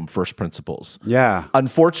rethought from first principles. Yeah.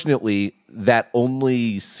 Unfortunately, that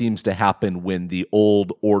only seems to happen when the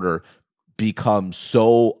old order becomes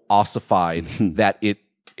so ossified that it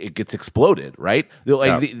gets exploded, right?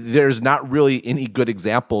 Like there's not really any good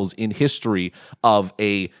examples in history of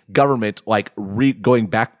a government like going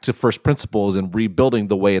back to first principles and rebuilding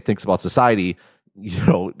the way it thinks about society.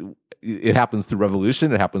 It happens through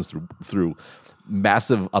revolution. It happens through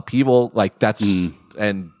massive upheaval. Like that's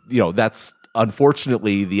that's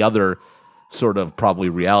unfortunately the other sort of probably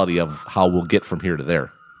reality of how we'll get from here to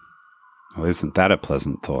there. Oh, isn't that a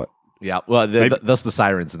pleasant thought? Yeah, well, that's the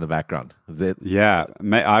sirens in the background.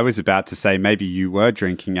 I was about to say maybe you were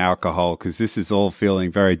drinking alcohol because this is all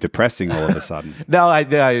feeling very depressing all of a sudden. No,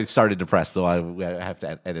 I started depressed, so I have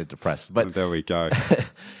to edit depressed. But there we go.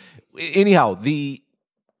 Anyhow,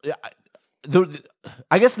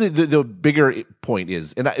 I guess the bigger point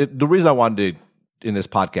is, and the reason I wanted to in this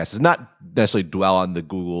podcast is not necessarily dwell on the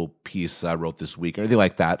Google piece I wrote this week or anything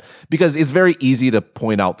like that, because it's very easy to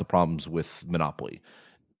point out the problems with monopoly.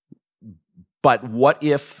 But what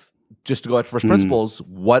if, just to go at first principles,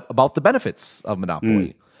 what about the benefits of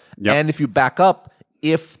monopoly? Yep. And if you back up,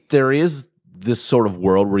 if there is this sort of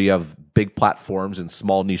world where you have big platforms and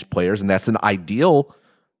small niche players, and that's an ideal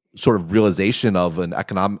sort of realization of an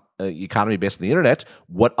economy based on the internet,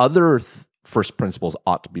 what other first principles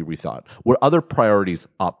ought to be rethought? What other priorities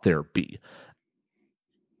ought there be?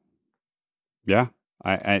 Yeah,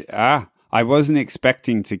 I wasn't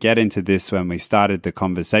expecting to get into this when we started the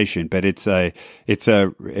conversation, but it's a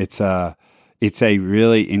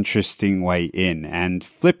really interesting way in, and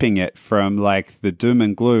flipping it from like the doom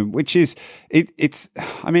and gloom, which is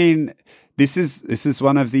this is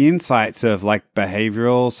one of the insights of like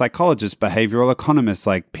behavioral psychologists, behavioral economists.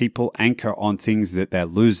 Like people anchor on things that they're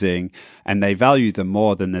losing and they value them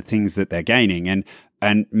more than the things that they're gaining.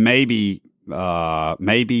 And maybe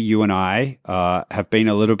you and I have been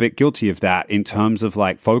a little bit guilty of that in terms of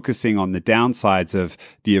like focusing on the downsides of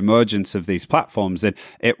the emergence of these platforms. And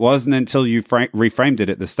it wasn't until you reframed it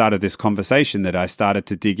at the start of this conversation that I started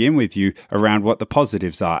to dig in with you around what the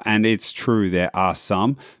positives are. And it's true, there are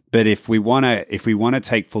some, but if we want to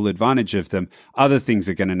take full advantage of them, other things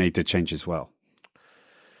are going to need to change as well.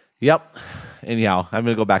 Yep. Anyhow, I'm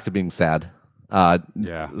going to go back to being sad.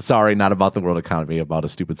 Sorry, not about the world economy, about a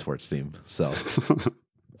stupid sports team. So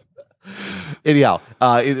anyhow,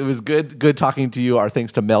 it was good talking to you. Our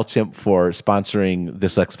thanks to MailChimp for sponsoring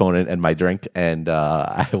this exponent and my drink, and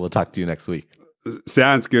I will talk to you next week.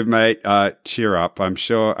 Sounds good, mate. Cheer up. I'm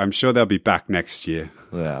sure they'll be back next year.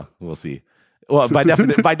 Yeah, we'll see. Well,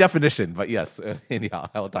 by definition, but yes. Anyhow,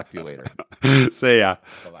 I will talk to you later. See ya.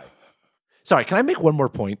 Bye-bye. Sorry, can I make one more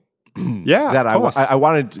point? Yeah, that of course. I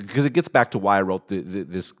wanted, because it gets back to why I wrote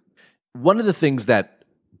this. One of the things that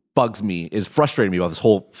bugs me, is frustrating me about this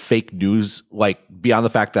whole fake news, like beyond the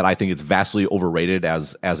fact that I think it's vastly overrated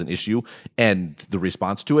as an issue and the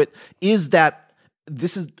response to it, is that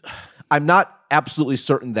I'm not absolutely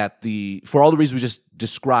certain that for all the reasons we just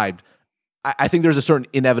described, I think there's a certain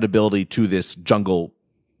inevitability to this jungle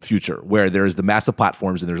future where there's the massive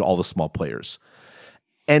platforms and there's all the small players.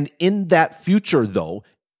 And in that future, though,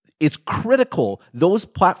 it's critical. Those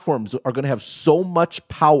platforms are going to have so much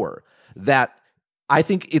power that I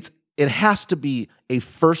think it has to be a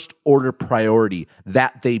first order priority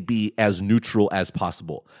that they be as neutral as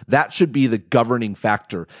possible. That should be the governing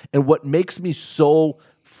factor. And what makes me so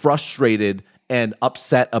frustrated and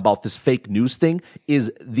upset about this fake news thing is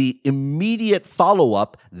the immediate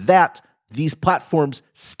follow-up that these platforms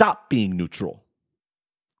stop being neutral.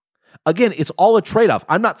 Again, it's all a trade-off.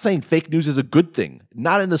 I'm not saying fake news is a good thing,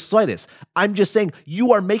 not in the slightest. I'm just saying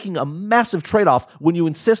you are making a massive trade-off when you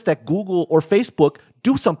insist that Google or Facebook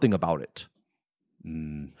do something about it.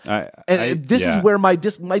 This is where my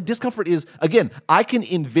discomfort is. Again, I can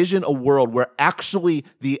envision a world where actually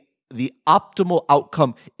the optimal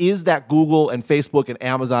outcome is that Google and Facebook and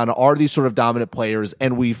Amazon are these sort of dominant players,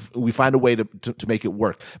 and we find a way to make it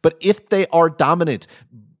work. But if they are dominant,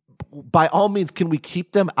 by all means, can we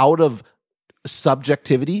keep them out of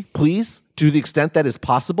subjectivity, please, to the extent that is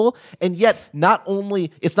possible? And yet, it's not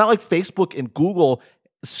like Facebook and Google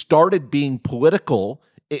started being political,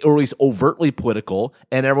 or at least overtly political,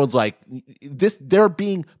 and everyone's like, they're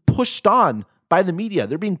being pushed on by the media.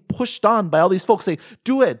 They're being pushed on by all these folks saying,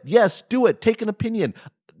 do it, yes, do it, take an opinion,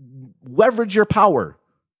 leverage your power.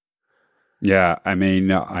 Yeah, I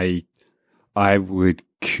mean, I would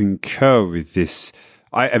concur with this.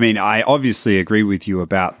 I mean, I obviously agree with you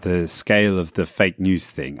about the scale of the fake news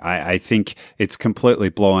thing. I think it's completely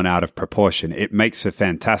blown out of proportion. It makes for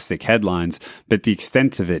fantastic headlines, but the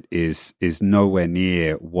extent of it is nowhere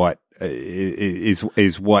near what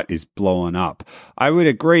is what is blowing up. I would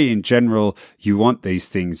agree in general, you want these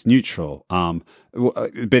things neutral.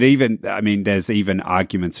 But there's even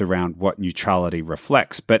arguments around what neutrality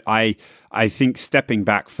reflects. But I think stepping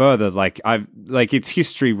back further, it's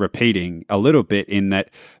history repeating a little bit in that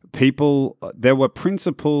there were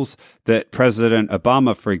principles that President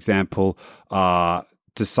Obama, for example,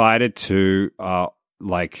 decided to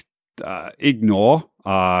ignore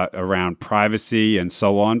around privacy and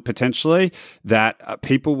so on, potentially, that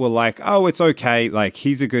people were like, oh, it's okay, like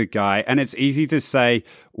he's a good guy. And it's easy to say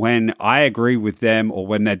when I agree with them or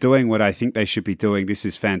when they're doing what I think they should be doing, this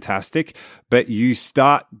is fantastic. But you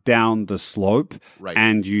start down the slope, right,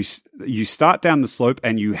 and you start down the slope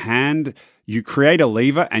and you create a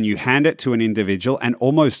lever and you hand it to an individual, and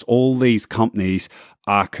almost all these companies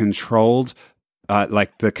are controlled.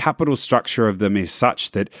 The capital structure of them is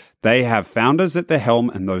such that they have founders at the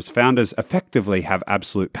helm, and those founders effectively have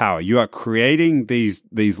absolute power. You are creating these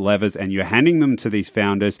levers and you're handing them to these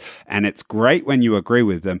founders, and it's great when you agree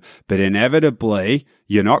with them, but inevitably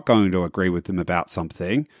you're not going to agree with them about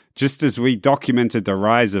something. Just as we documented the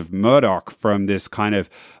rise of Murdoch from this kind of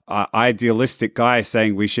idealistic guy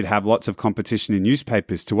saying we should have lots of competition in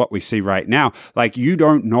newspapers to what we see right now. Like, you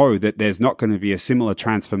don't know that there's not going to be a similar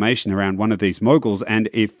transformation around one of these moguls. And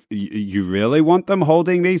if you really want them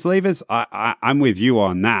holding these levers, I'm with you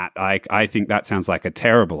on that. I think that sounds like a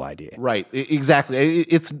terrible idea. Right. Exactly.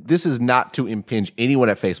 This is not to impinge anyone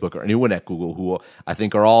at Facebook or anyone at Google, who I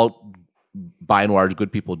think are all, by and large,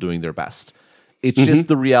 good people doing their best. It's just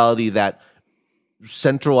the reality that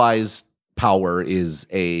centralized power is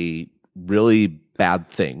a really bad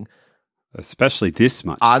thing, especially this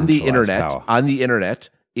much on the internet. Power. On the internet,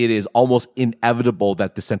 it is almost inevitable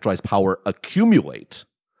that the centralized power accumulate.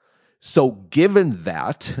 So, given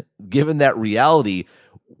that reality,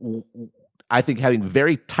 I think having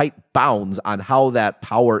very tight bounds on how that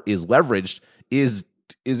power is leveraged is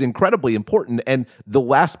incredibly important. And the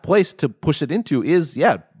last place to push it into is,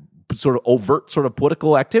 sort of overt sort of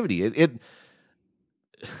political activity.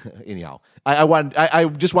 Anyhow, I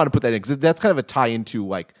just want to put that in because that's kind of a tie into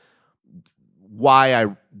like why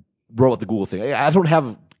I wrote the Google thing. I don't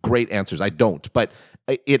have great answers. I don't, but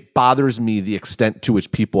it bothers me the extent to which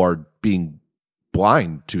people are being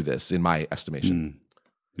blind to this, in my estimation.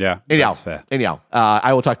 Yeah, Anyhow, that's fair.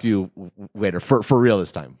 I will talk to you later for real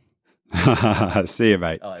this time. See you,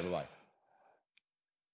 mate. All right, bye-bye.